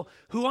people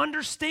who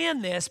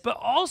understand this, but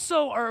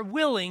also are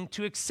willing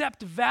to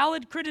accept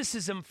valid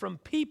criticism from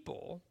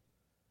people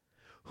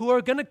who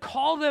are going to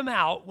call them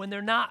out when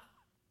they're not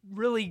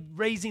really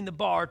raising the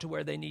bar to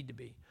where they need to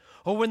be.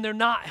 Or when they're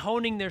not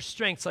honing their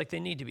strengths like they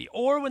need to be,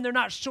 or when they're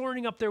not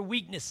shoring up their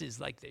weaknesses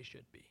like they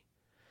should be.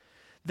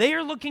 They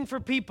are looking for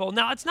people.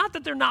 Now, it's not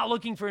that they're not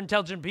looking for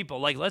intelligent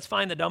people, like let's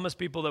find the dumbest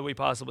people that we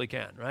possibly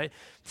can, right?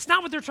 It's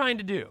not what they're trying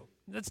to do.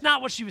 That's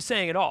not what she was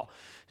saying at all.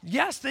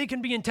 Yes, they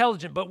can be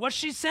intelligent, but what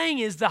she's saying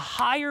is the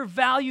higher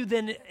value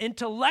than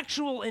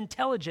intellectual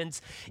intelligence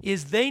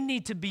is they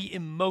need to be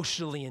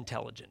emotionally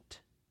intelligent.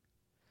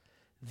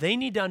 They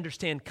need to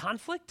understand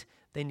conflict.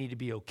 They need to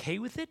be okay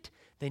with it.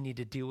 They need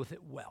to deal with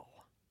it well.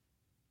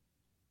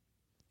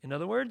 In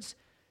other words,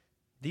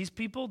 these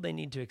people, they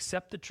need to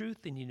accept the truth,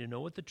 they need to know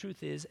what the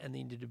truth is, and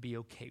they need to be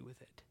okay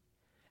with it.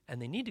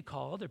 And they need to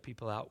call other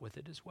people out with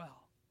it as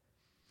well.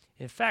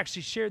 In fact,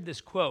 she shared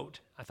this quote.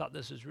 I thought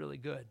this was really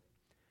good,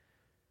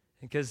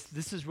 because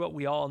this is what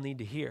we all need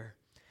to hear.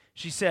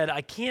 She said,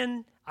 I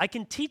can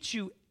teach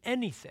you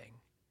anything,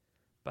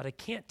 but I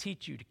can't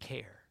teach you to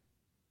care.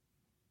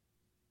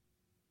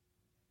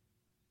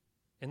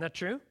 Isn't that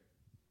true?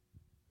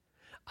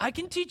 I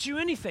can teach you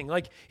anything.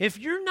 Like, if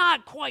you're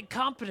not quite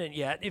competent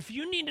yet, if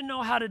you need to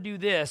know how to do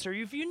this, or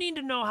if you need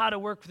to know how to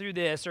work through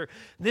this, or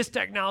this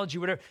technology,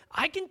 whatever,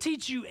 I can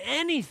teach you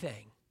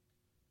anything,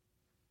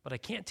 but I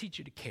can't teach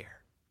you to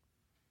care.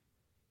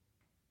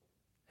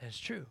 And it's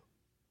true.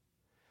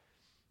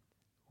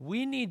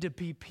 We need to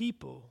be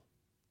people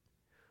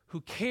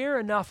who care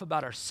enough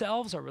about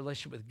ourselves, our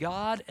relationship with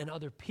God, and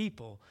other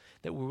people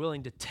that we're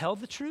willing to tell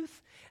the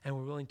truth and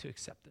we're willing to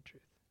accept the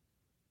truth,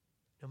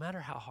 no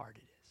matter how hard it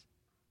is.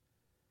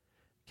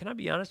 Can I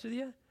be honest with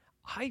you?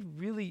 I'm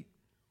going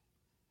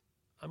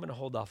to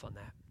hold off on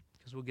that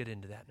because we'll get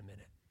into that in a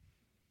minute.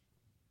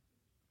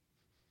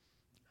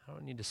 I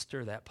don't need to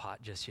stir that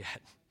pot just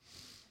yet.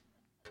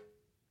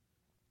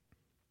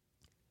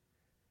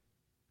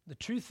 The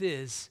truth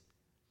is,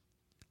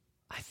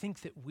 I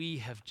think that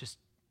we've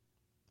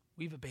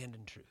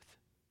abandoned truth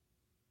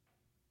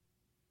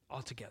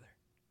altogether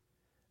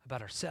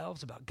about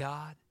ourselves, about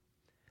God,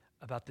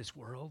 about this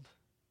world.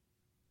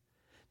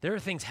 There are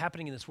things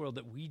happening in this world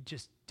that we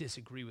just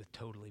disagree with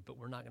totally, but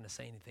we're not going to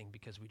say anything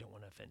because we don't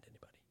want to offend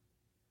anybody.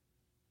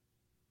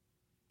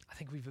 I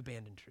think we've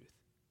abandoned truth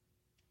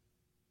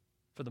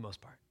for the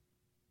most part.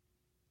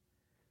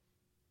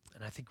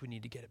 And I think we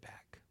need to get it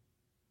back.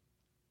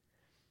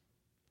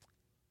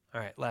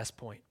 All right, last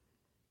point.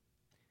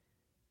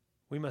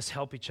 We must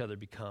help each other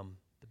become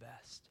the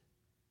best.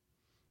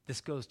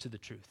 This goes to the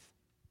truth.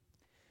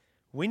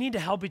 We need to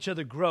help each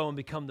other grow and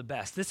become the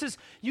best.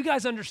 You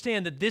guys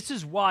understand that this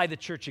is why the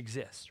church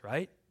exists,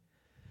 right?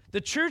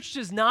 The church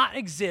does not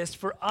exist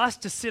for us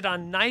to sit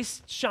on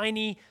nice,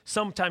 shiny,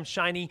 sometimes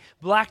shiny,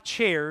 black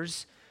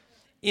chairs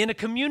in a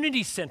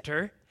community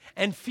center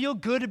and feel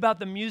good about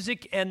the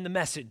music and the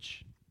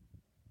message.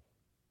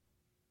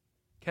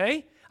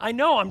 Okay? I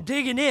know I'm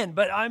digging in,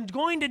 but I'm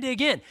going to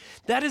dig in.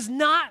 That is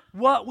not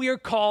what we are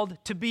called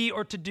to be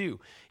or to do.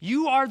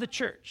 You are the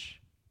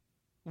church.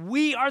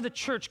 We are the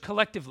church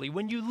collectively.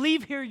 When you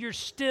leave here, you're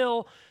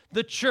still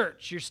the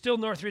church. You're still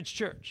Northridge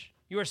Church.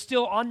 You are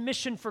still on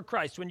mission for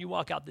Christ when you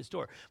walk out this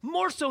door,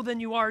 more so than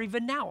you are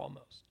even now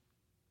almost.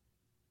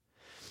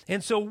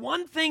 And so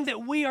one thing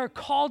that we are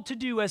called to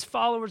do as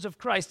followers of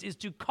Christ is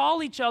to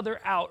call each other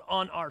out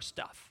on our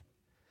stuff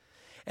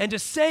and to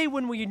say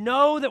when we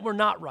know that we're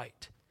not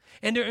right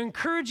and to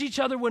encourage each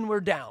other when we're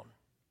down,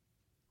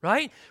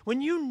 right?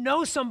 When you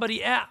know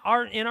somebody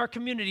in our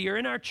community or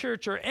in our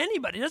church or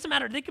anybody, it doesn't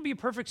matter, they could be a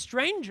perfect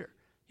stranger.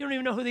 You don't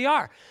even know who they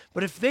are.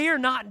 But if they are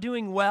not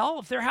doing well,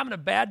 if they're having a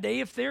bad day,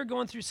 if they're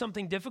going through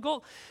something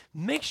difficult,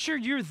 make sure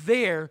you're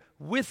there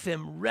with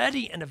them,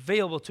 ready and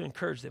available to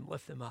encourage them,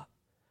 lift them up.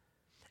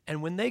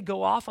 And when they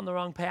go off on the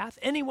wrong path,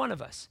 any one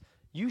of us,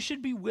 you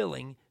should be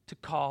willing to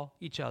call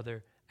each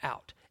other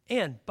out.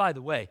 And by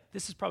the way,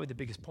 this is probably the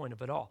biggest point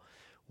of it all.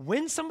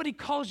 When somebody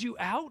calls you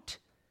out,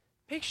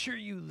 make sure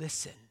you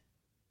listen.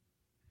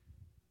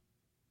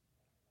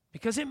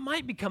 Because it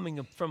might be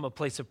coming from a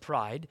place of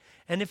pride.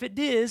 And if it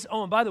is,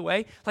 oh, and by the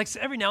way, like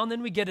every now and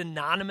then we get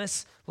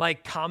anonymous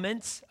like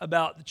comments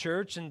about the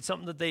church and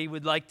something that they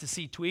would like to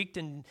see tweaked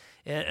and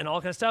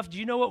all kind of stuff. Do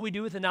you know what we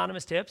do with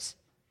anonymous tips?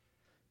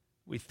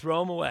 We throw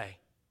them away.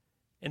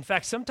 In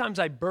fact, sometimes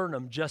I burn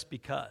them just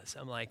because.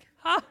 I'm like,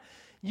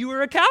 you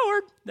were a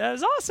coward. That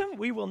was awesome.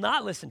 We will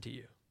not listen to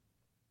you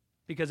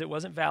because it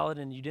wasn't valid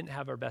and you didn't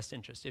have our best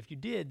interest. If you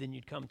did, then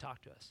you'd come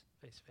talk to us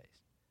face to face.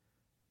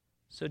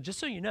 So just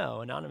so you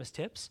know, anonymous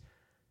tips,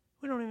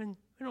 we don't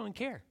even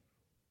care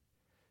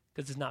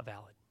because it's not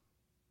valid,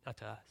 not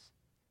to us.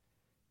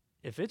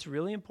 If it's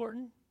really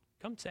important,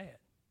 come say it.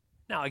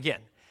 Now, again,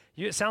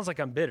 it sounds like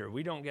I'm bitter.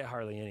 We don't get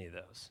hardly any of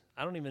those.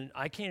 I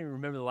can't even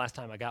remember the last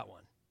time I got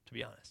one, to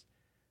be honest.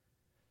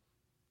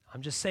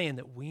 I'm just saying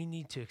that we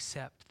need to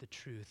accept the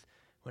truth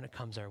when it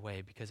comes our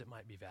way because it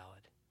might be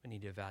valid. We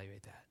need to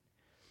evaluate that.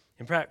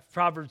 In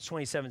Proverbs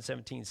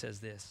 27:17 says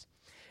this,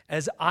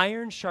 as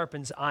iron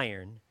sharpens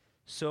iron,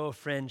 so a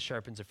friend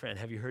sharpens a friend.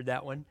 Have you heard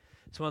that one?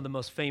 It's one of the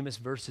most famous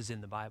verses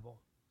in the Bible.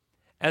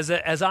 As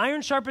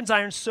iron sharpens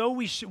iron, so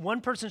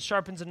one person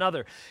sharpens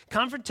another.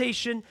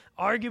 Confrontation,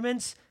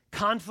 arguments,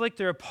 conflict,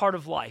 they're a part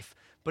of life,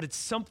 but it's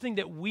something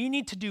that we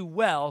need to do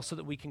well so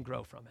that we can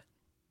grow from it.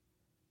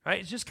 Right?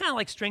 It's just kind of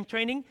like strength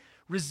training.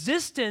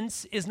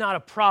 Resistance is not a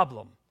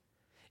problem.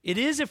 It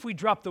is if we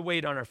drop the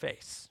weight on our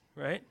face,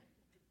 right?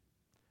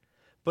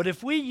 But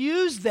if we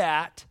use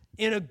that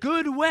in a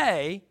good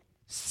way,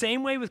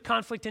 same way with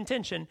conflict and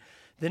tension,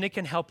 then it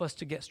can help us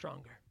to get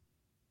stronger.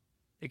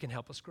 It can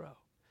help us grow.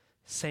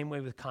 Same way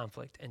with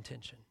conflict and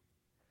tension.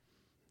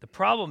 The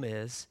problem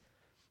is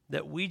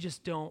that we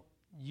just don't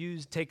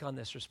take on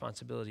this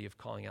responsibility of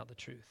calling out the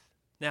truth.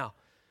 Now,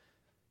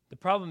 the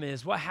problem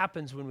is, what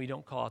happens when we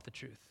don't call out the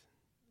truth?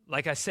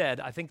 Like I said,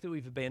 I think that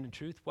we've abandoned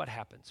truth. What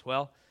happens?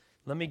 Well,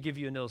 let me give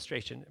you an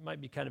illustration. It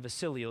might be kind of a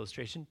silly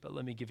illustration, but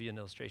let me give you an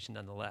illustration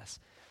nonetheless.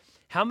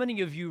 How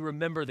many of you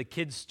remember the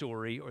kids'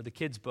 story or the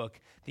kids' book,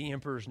 The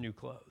Emperor's New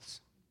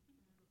Clothes?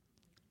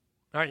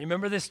 All right, you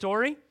remember this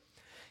story?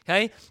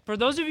 Okay, for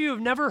those of you who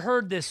have never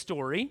heard this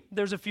story,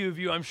 there's a few of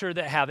you I'm sure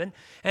that haven't,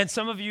 and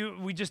some of you,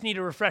 we just need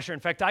a refresher. In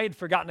fact, I had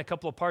forgotten a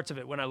couple of parts of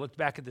it when I looked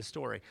back at this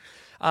story.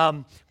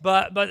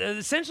 But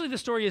essentially the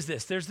story is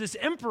this. There's this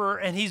emperor,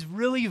 and he's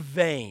really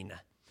vain,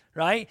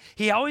 right?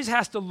 He always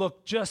has to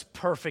look just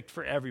perfect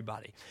for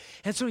everybody.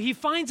 And so he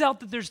finds out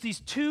that there's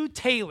these two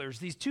tailors,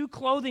 these two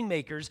clothing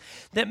makers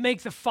that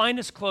make the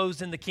finest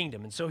clothes in the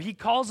kingdom. And so he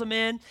calls them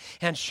in,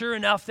 and sure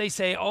enough, they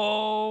say,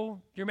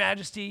 oh, Your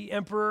Majesty,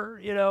 Emperor,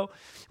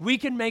 we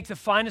can make the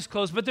finest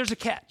clothes, but there's a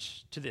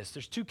catch to this.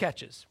 There's two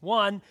catches.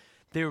 One,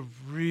 they're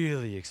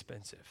really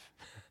expensive.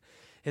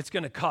 It's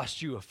going to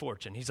cost you a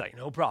fortune. He's like,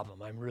 no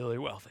problem. I'm really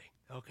wealthy.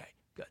 Okay,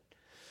 good.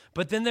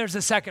 But then there's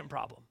a second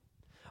problem.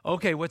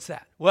 Okay, what's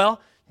that?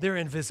 Well, they're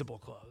invisible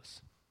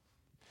clothes.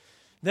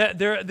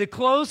 The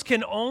clothes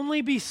can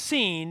only be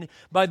seen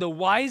by the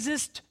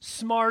wisest,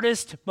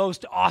 smartest,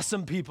 most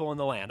awesome people in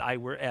the land. I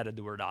added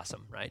the word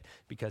awesome, right?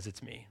 Because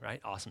it's me,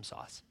 right? Awesome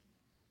sauce.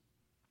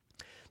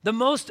 The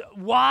most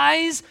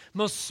wise,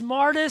 most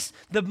smartest,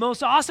 the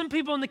most awesome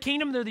people in the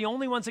kingdom, they're the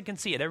only ones that can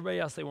see it. Everybody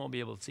else, they won't be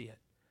able to see it.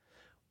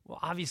 Well,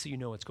 obviously you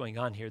know what's going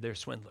on here. They're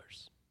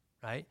swindlers.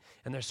 Right?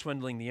 And they're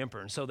swindling the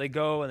emperor. And so they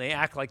go and they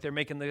act like they're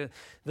making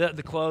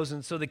the clothes.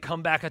 And so they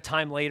come back a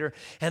time later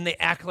and they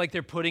act like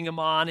they're putting them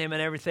on him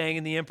and everything.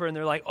 And the emperor, and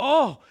they're like,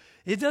 oh,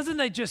 doesn't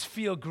that just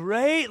feel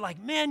great?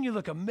 Like, man, you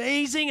look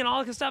amazing and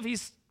all that stuff.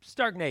 He's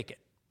stark naked,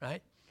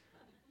 right?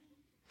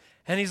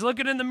 And he's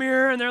looking in the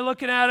mirror and they're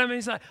looking at him and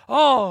he's like,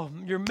 oh,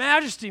 Your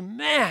Majesty,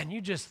 man,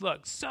 you just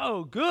look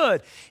so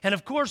good. And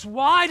of course,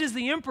 why does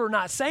the emperor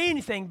not say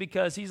anything?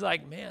 Because he's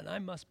like, man, I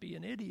must be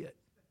an idiot.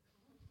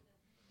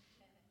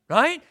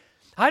 Right?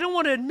 I don't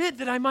want to admit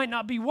that I might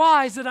not be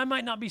wise, that I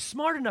might not be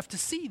smart enough to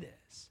see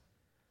this.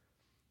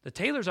 The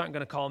tailors aren't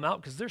going to call him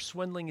out because they're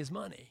swindling his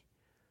money.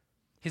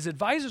 His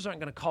advisors aren't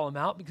going to call him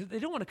out because they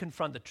don't want to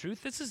confront the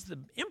truth. This is the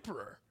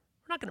emperor.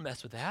 We're not going to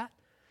mess with that.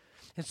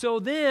 And so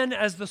then,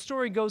 as the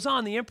story goes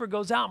on, the emperor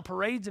goes out and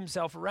parades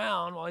himself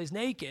around while he's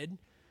naked,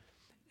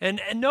 and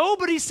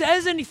nobody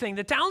says anything.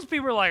 The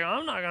townspeople are like,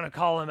 I'm not going to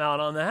call him out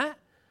on that,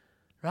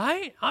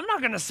 right? I'm not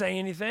going to say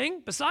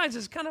anything. Besides,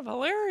 it's kind of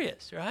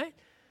hilarious, right?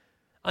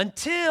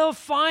 Until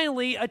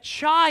finally a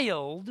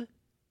child,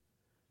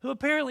 who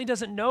apparently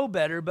doesn't know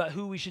better, but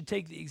who we should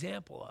take the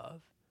example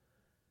of,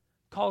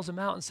 calls him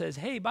out and says,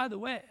 hey, by the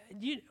way,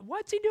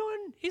 what's he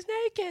doing? He's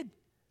naked.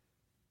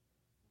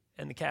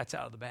 And the cat's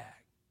out of the bag.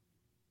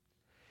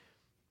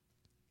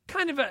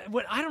 I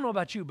don't know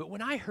about you, but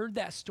when I heard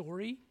that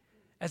story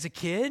as a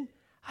kid,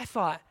 I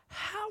thought,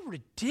 how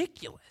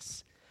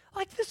ridiculous.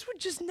 Like, this would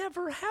just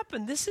never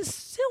happen. This is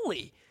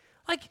silly.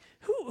 Like,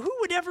 who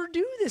would ever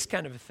do this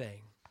kind of a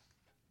thing?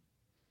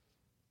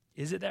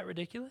 Is it that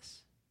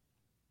ridiculous?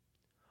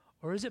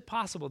 Or is it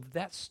possible that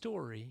that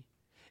story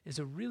is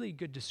a really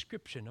good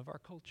description of our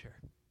culture?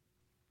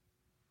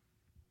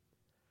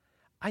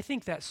 I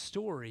think that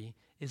story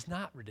is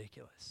not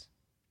ridiculous.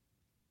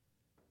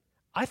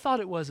 I thought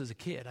it was as a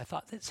kid. I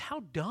thought, that's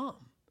how dumb.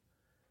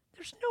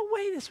 There's no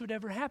way this would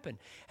ever happen.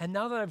 And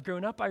now that I've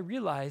grown up, I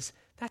realize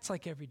that's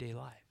like everyday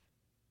life.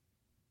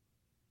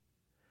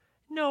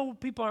 No,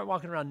 people aren't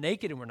walking around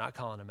naked and we're not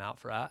calling them out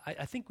for it.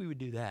 I think we would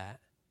do that.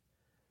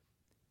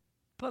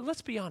 But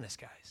let's be honest,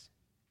 guys.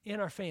 In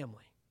our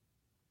family,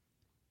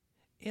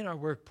 in our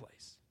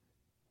workplace,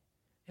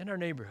 in our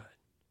neighborhood,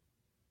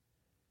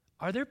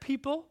 are there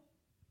people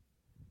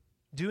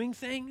doing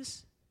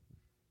things,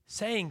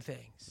 saying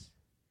things,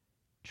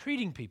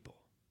 treating people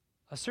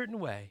a certain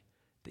way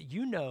that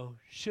you know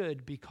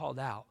should be called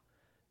out,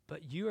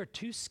 but you are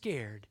too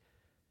scared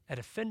at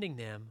offending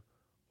them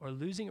or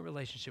losing a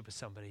relationship with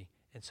somebody,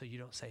 and so you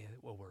don't say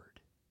a word?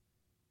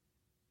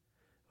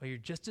 Well, you're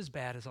just as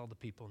bad as all the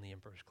people in the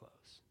emperor's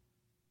clothes.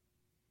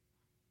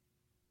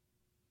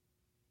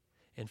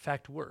 In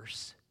fact,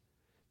 worse,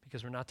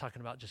 because we're not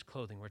talking about just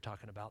clothing, we're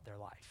talking about their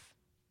life.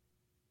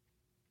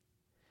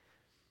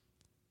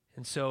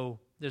 And so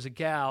there's a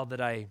gal that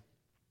I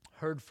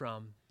heard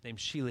from named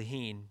Sheila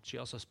Heen. She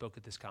also spoke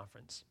at this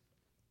conference.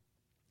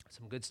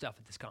 Some good stuff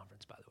at this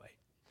conference, by the way.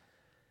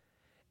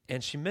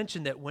 And she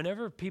mentioned that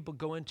whenever people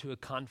go into a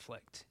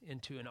conflict,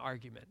 into an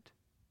argument,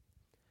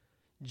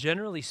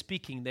 generally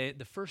speaking,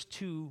 the first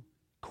two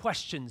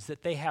questions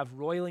that they have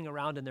roiling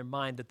around in their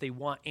mind that they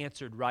want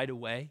answered right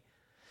away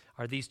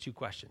are these two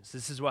questions.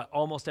 This is what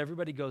almost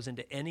everybody goes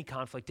into any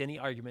conflict, any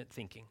argument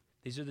thinking.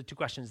 These are the two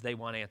questions they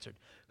want answered.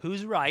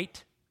 Who's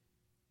right?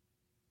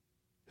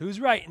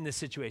 Who's right in this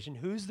situation?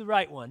 Who's the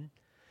right one?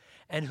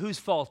 And whose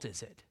fault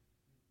is it?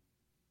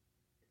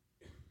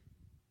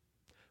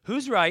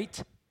 Who's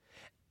right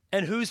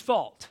and whose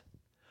fault?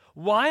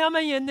 Why am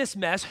I in this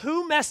mess?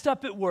 Who messed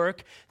up at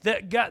work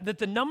that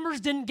the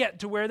numbers didn't get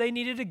to where they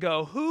needed to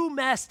go? Who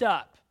messed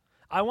up?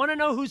 I want to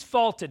know whose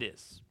fault it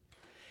is.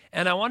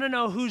 And I want to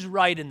know who's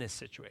right in this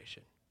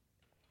situation.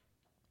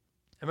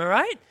 Am I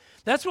right?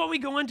 That's what we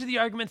go into the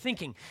argument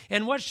thinking.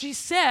 And what she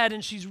said,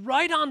 and she's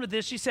right on with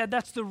this, she said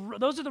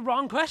those are the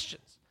wrong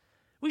questions.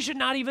 We should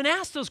not even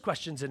ask those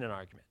questions in an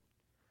argument.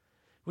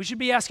 We should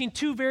be asking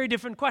two very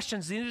different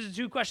questions. These are the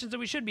two questions that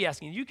we should be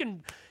asking.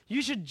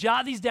 You should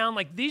jot these down.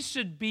 Like, these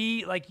should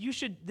be like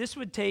this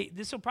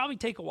will probably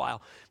take a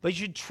while, but you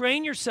should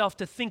train yourself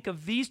to think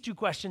of these two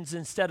questions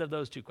instead of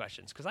those two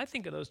questions, because I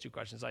think of those two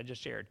questions I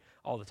just shared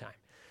all the time.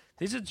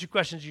 These are the two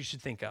questions you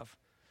should think of.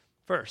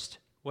 First,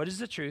 what is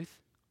the truth?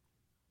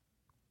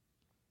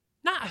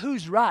 Not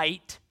who's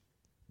right.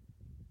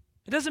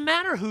 It doesn't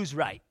matter who's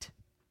right.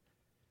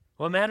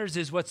 What matters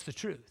is what's the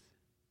truth.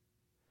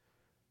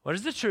 What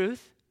is the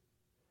truth?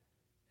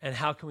 And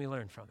how can we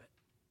learn from it?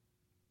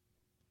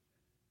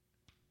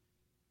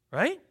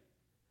 Right?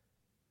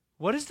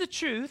 What is the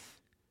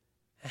truth?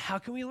 And how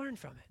can we learn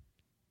from it?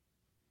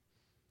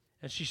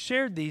 And she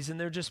shared these, and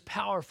they're just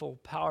powerful,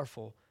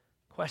 powerful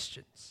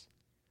questions.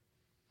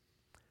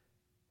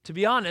 To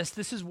be honest,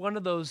 this is one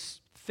of those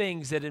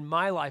things that in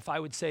my life I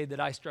would say that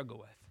I struggle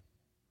with.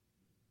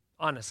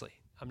 Honestly,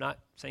 I'm not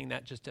saying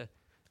that just to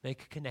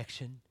make a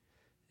connection.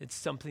 It's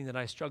something that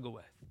I struggle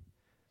with.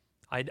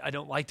 I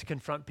don't like to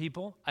confront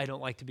people. I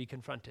don't like to be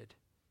confronted.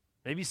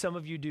 Maybe some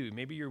of you do.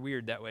 Maybe you're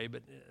weird that way,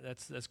 but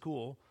that's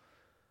cool.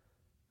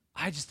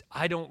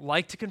 I don't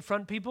like to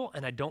confront people,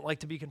 and I don't like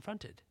to be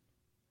confronted.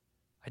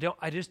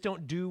 I just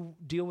don't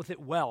deal with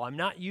it well. I'm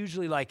not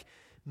usually like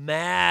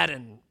mad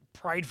and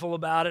prideful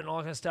about it and all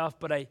that kind of stuff,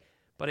 but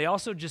I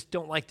also just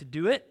don't like to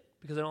do it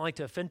because I don't like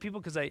to offend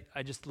people because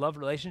I just love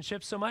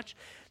relationships so much,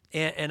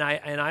 and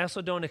I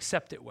also don't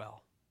accept it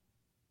well.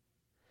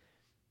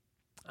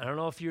 I don't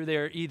know if you're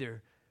there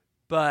either,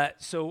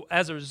 but so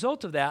as a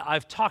result of that,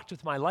 I've talked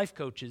with my life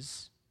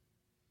coaches.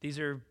 These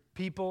are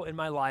people in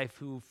my life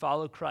who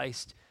follow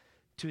Christ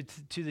to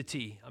the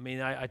T. I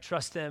mean, I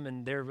trust them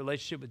and their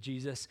relationship with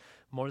Jesus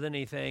more than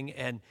anything,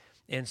 and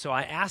so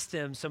I asked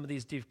them some of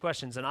these deep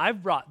questions, and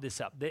I've brought this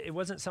up. It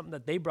wasn't something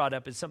that they brought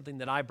up; it's something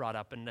that I brought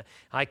up, and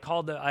I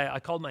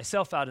called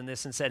myself out in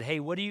this and said, "Hey,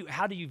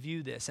 how do you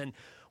view this?" And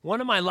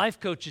One of my life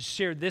coaches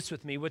shared this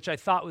with me, which I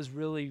thought was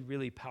really,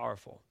 really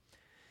powerful.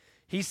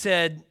 He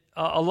said,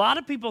 a lot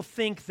of people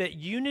think that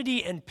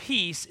unity and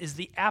peace is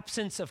the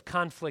absence of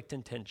conflict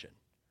and tension.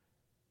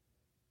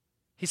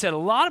 He said, a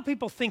lot of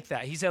people think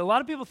that. He said, a lot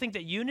of people think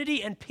that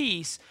unity and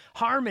peace,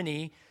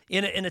 harmony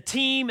in a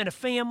team, in a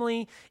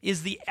family,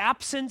 is the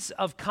absence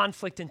of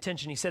conflict and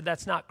tension. He said,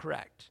 that's not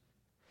correct.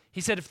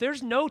 He said, if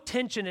there's no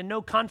tension and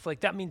no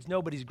conflict, that means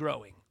nobody's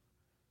growing.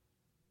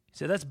 He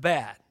said, that's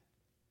bad.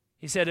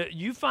 He said,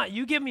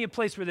 you give me a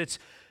place where it's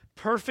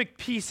perfect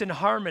peace and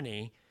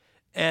harmony,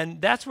 and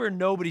that's where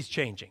nobody's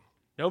changing.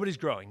 Nobody's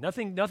growing.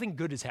 Nothing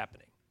good is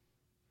happening.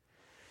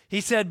 He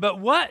said, but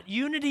what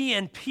unity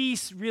and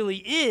peace really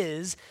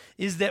is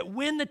that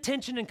when the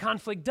tension and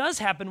conflict does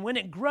happen, when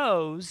it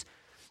grows,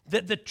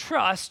 that the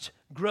trust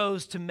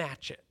grows to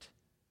match it.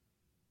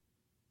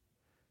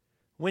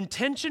 When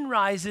tension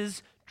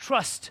rises,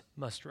 trust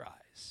must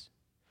rise.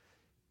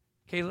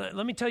 Okay,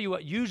 let me tell you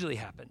what usually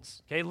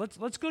happens. Okay,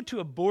 let's go to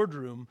a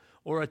boardroom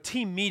or a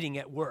team meeting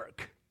at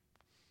work.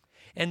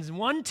 And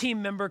one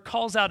team member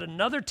calls out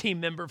another team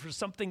member for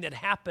something that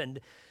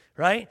happened,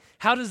 right?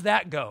 How does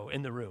that go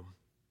in the room?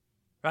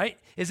 Right?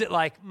 Is it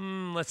like,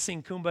 let's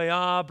sing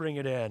Kumbaya, bring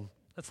it in.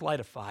 Let's light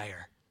a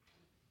fire.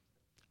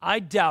 I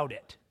doubt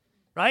it.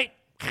 Right?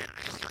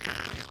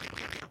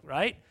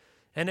 Right?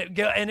 And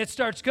it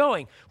starts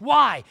going.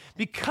 Why?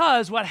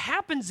 Because what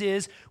happens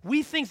is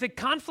we think that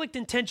conflict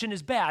and tension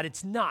is bad.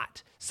 It's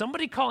not.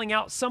 Somebody calling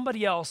out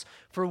somebody else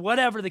for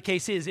whatever the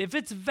case is, if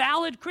it's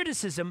valid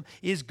criticism,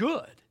 is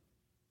good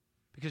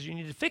because you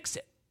need to fix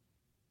it.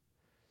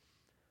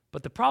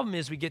 But the problem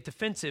is we get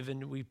defensive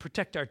and we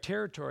protect our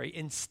territory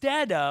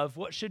instead of,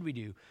 what should we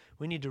do?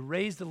 We need to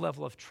raise the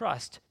level of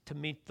trust to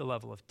meet the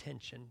level of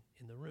tension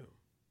in the room.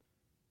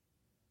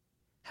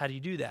 How do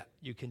you do that?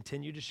 You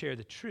continue to share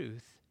the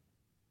truth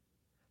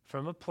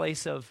from a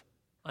place of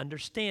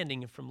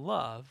understanding and from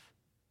love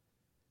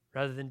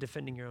rather than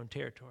defending your own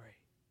territory.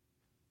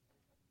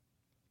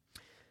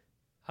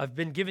 I've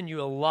been giving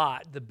you a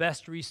lot. The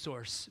best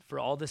resource for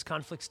all this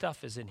conflict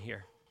stuff is in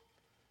here.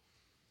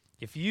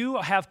 If you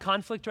have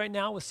conflict right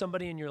now with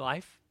somebody in your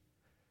life,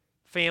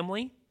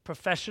 family,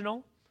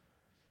 professional,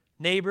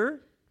 neighbor,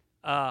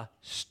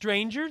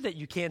 stranger that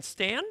you can't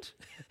stand,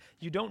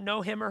 you don't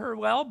know him or her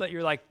well, but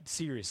you're like,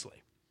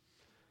 seriously.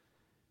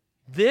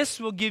 This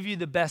will give you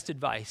the best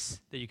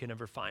advice that you can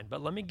ever find.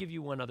 But let me give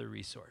you one other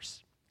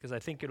resource because I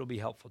think it'll be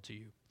helpful to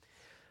you.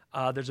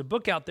 There's a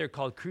book out there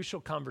called Crucial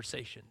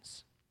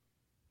Conversations.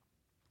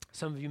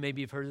 Some of you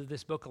maybe have heard of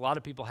this book. A lot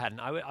of people hadn't.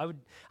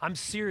 I'm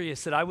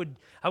serious that I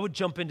would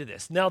jump into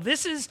this. Now,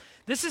 this is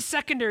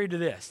secondary to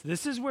this.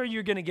 This is where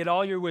you're going to get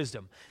all your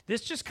wisdom.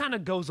 This just kind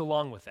of goes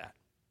along with that.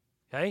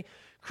 Okay?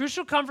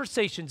 Crucial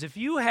Conversations. If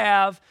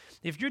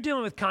you're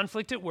dealing with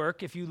conflict at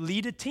work, if you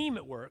lead a team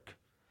at work,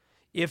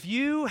 if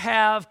you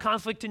have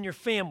conflict in your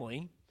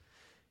family,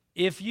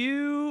 if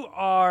you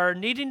are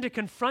needing to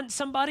confront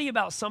somebody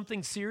about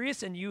something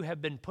serious and you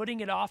have been putting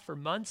it off for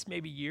months,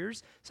 maybe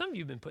years, some of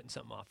you have been putting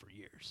something off for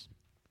years.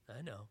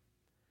 I know.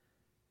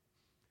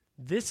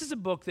 This is a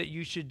book that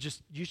you should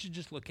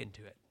just look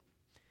into it.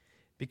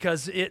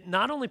 Because it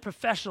not only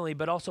professionally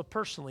but also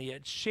personally,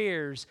 it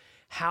shares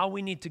how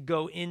we need to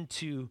go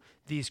into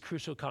these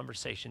crucial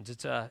conversations.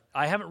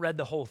 I haven't read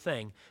the whole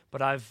thing,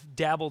 but I've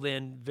dabbled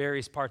in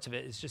various parts of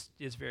it.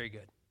 It's very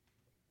good.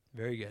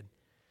 Very good.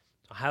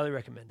 I highly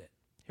recommend it.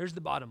 Here's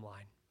the bottom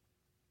line.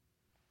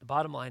 The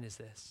bottom line is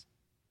this.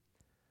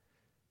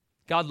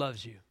 God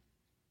loves you.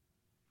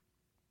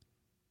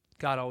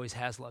 God always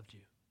has loved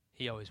you.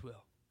 He always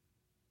will.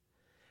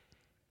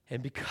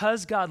 And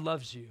because God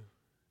loves you,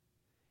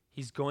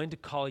 He's going to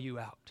call you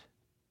out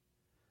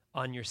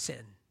on your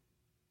sin.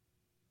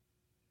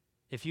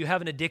 If you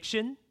have an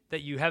addiction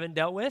that you haven't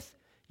dealt with,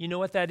 you know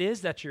what that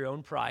is? That's your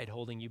own pride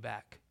holding you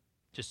back,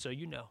 just so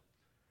you know.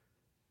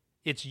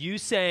 It's you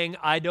saying,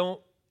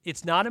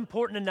 it's not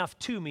important enough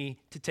to me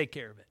to take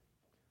care of it.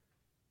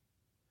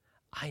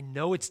 I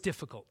know it's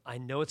difficult. I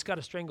know it's got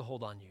a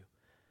stranglehold on you.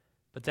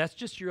 But that's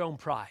just your own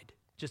pride.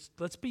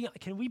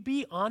 Can we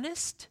be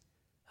honest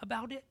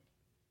about it?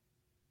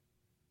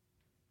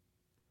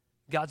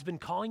 God's been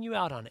calling you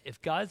out on it.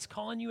 If God's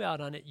calling you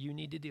out on it, you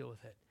need to deal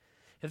with it.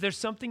 If there's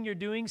something you're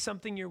doing,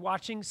 something you're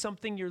watching,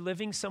 something you're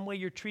living, some way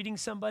you're treating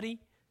somebody,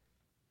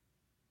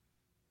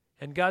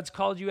 and God's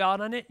called you out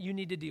on it, you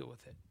need to deal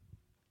with it.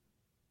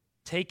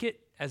 Take it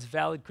as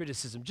valid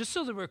criticism. Just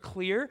so that we're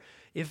clear,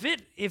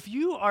 if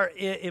you are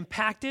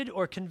impacted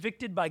or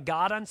convicted by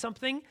God on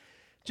something,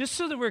 just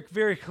so that we're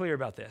very clear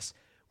about this,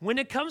 when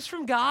it comes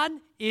from God,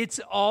 it's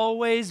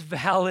always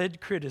valid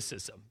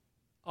criticism.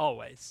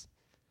 Always.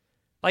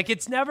 Like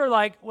it's never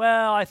like,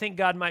 well, I think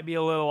God might be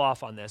a little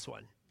off on this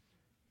one.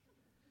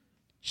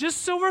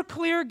 Just so we're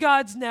clear,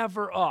 God's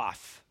never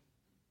off,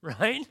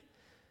 right?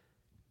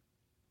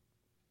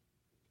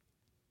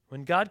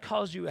 When God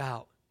calls you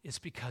out, it's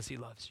because He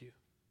loves you.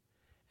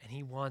 And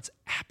He wants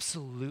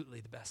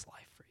absolutely the best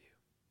life for you.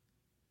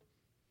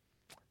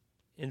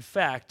 In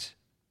fact,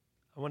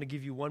 I want to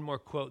give you one more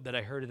quote that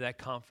I heard at that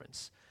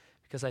conference,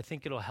 because I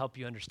think it'll help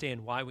you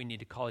understand why we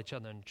need to call each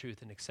other on the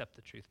truth and accept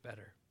the truth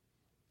better.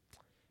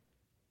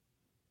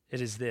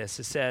 It is this.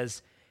 It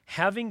says,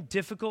 having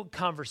difficult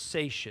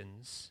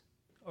conversations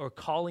or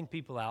calling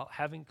people out,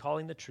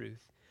 calling the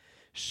truth,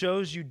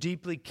 shows you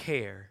deeply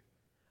care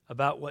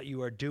about what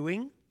you are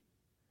doing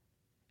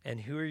and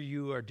who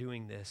you are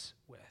doing this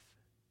with.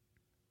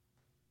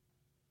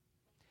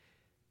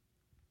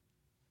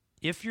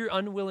 If you're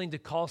unwilling to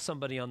call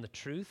somebody on the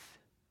truth,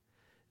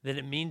 then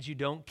it means you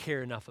don't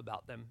care enough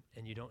about them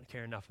and you don't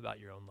care enough about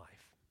your own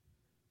life.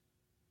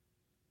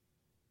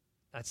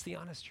 That's the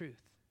honest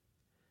truth.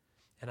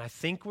 And I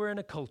think we're in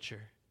a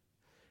culture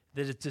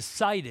that has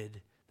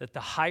decided that the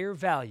higher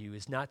value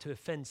is not to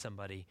offend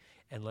somebody,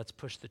 and let's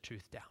push the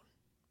truth down.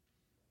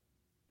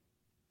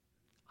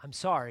 I'm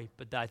sorry,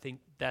 but I think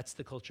that's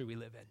the culture we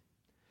live in.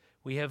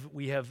 We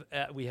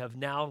have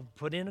now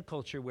put in a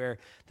culture where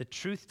the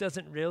truth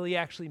doesn't really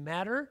actually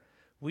matter.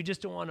 We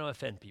just don't want to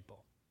offend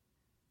people.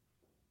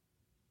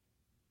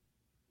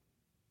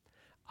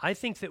 I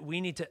think that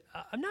we need to,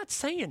 I'm not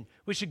saying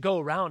we should go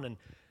around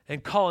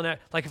and calling out,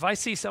 like if I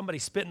see somebody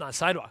spitting on the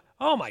sidewalk,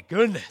 oh my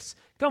goodness,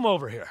 come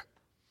over here,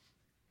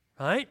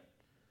 right?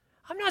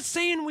 I'm not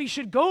saying we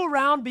should go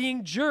around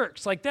being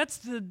jerks. Like that's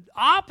the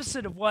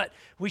opposite of what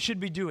we should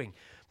be doing.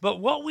 But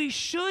what we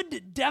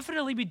should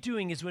definitely be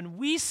doing is when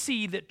we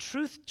see that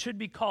truth should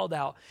be called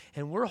out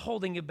and we're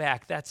holding it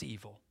back, that's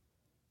evil.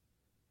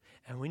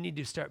 And we need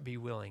to start be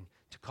willing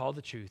to call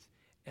the truth.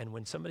 And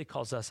when somebody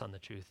calls us on the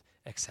truth,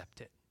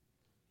 accept it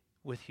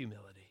with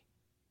humility.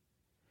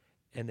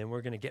 And then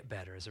we're going to get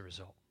better as a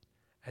result.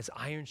 As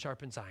iron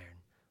sharpens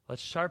iron,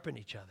 let's sharpen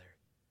each other.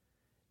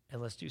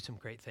 And let's do some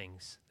great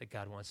things that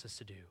God wants us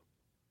to do,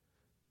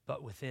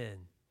 but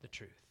within the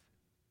truth.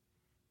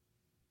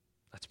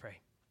 Let's pray.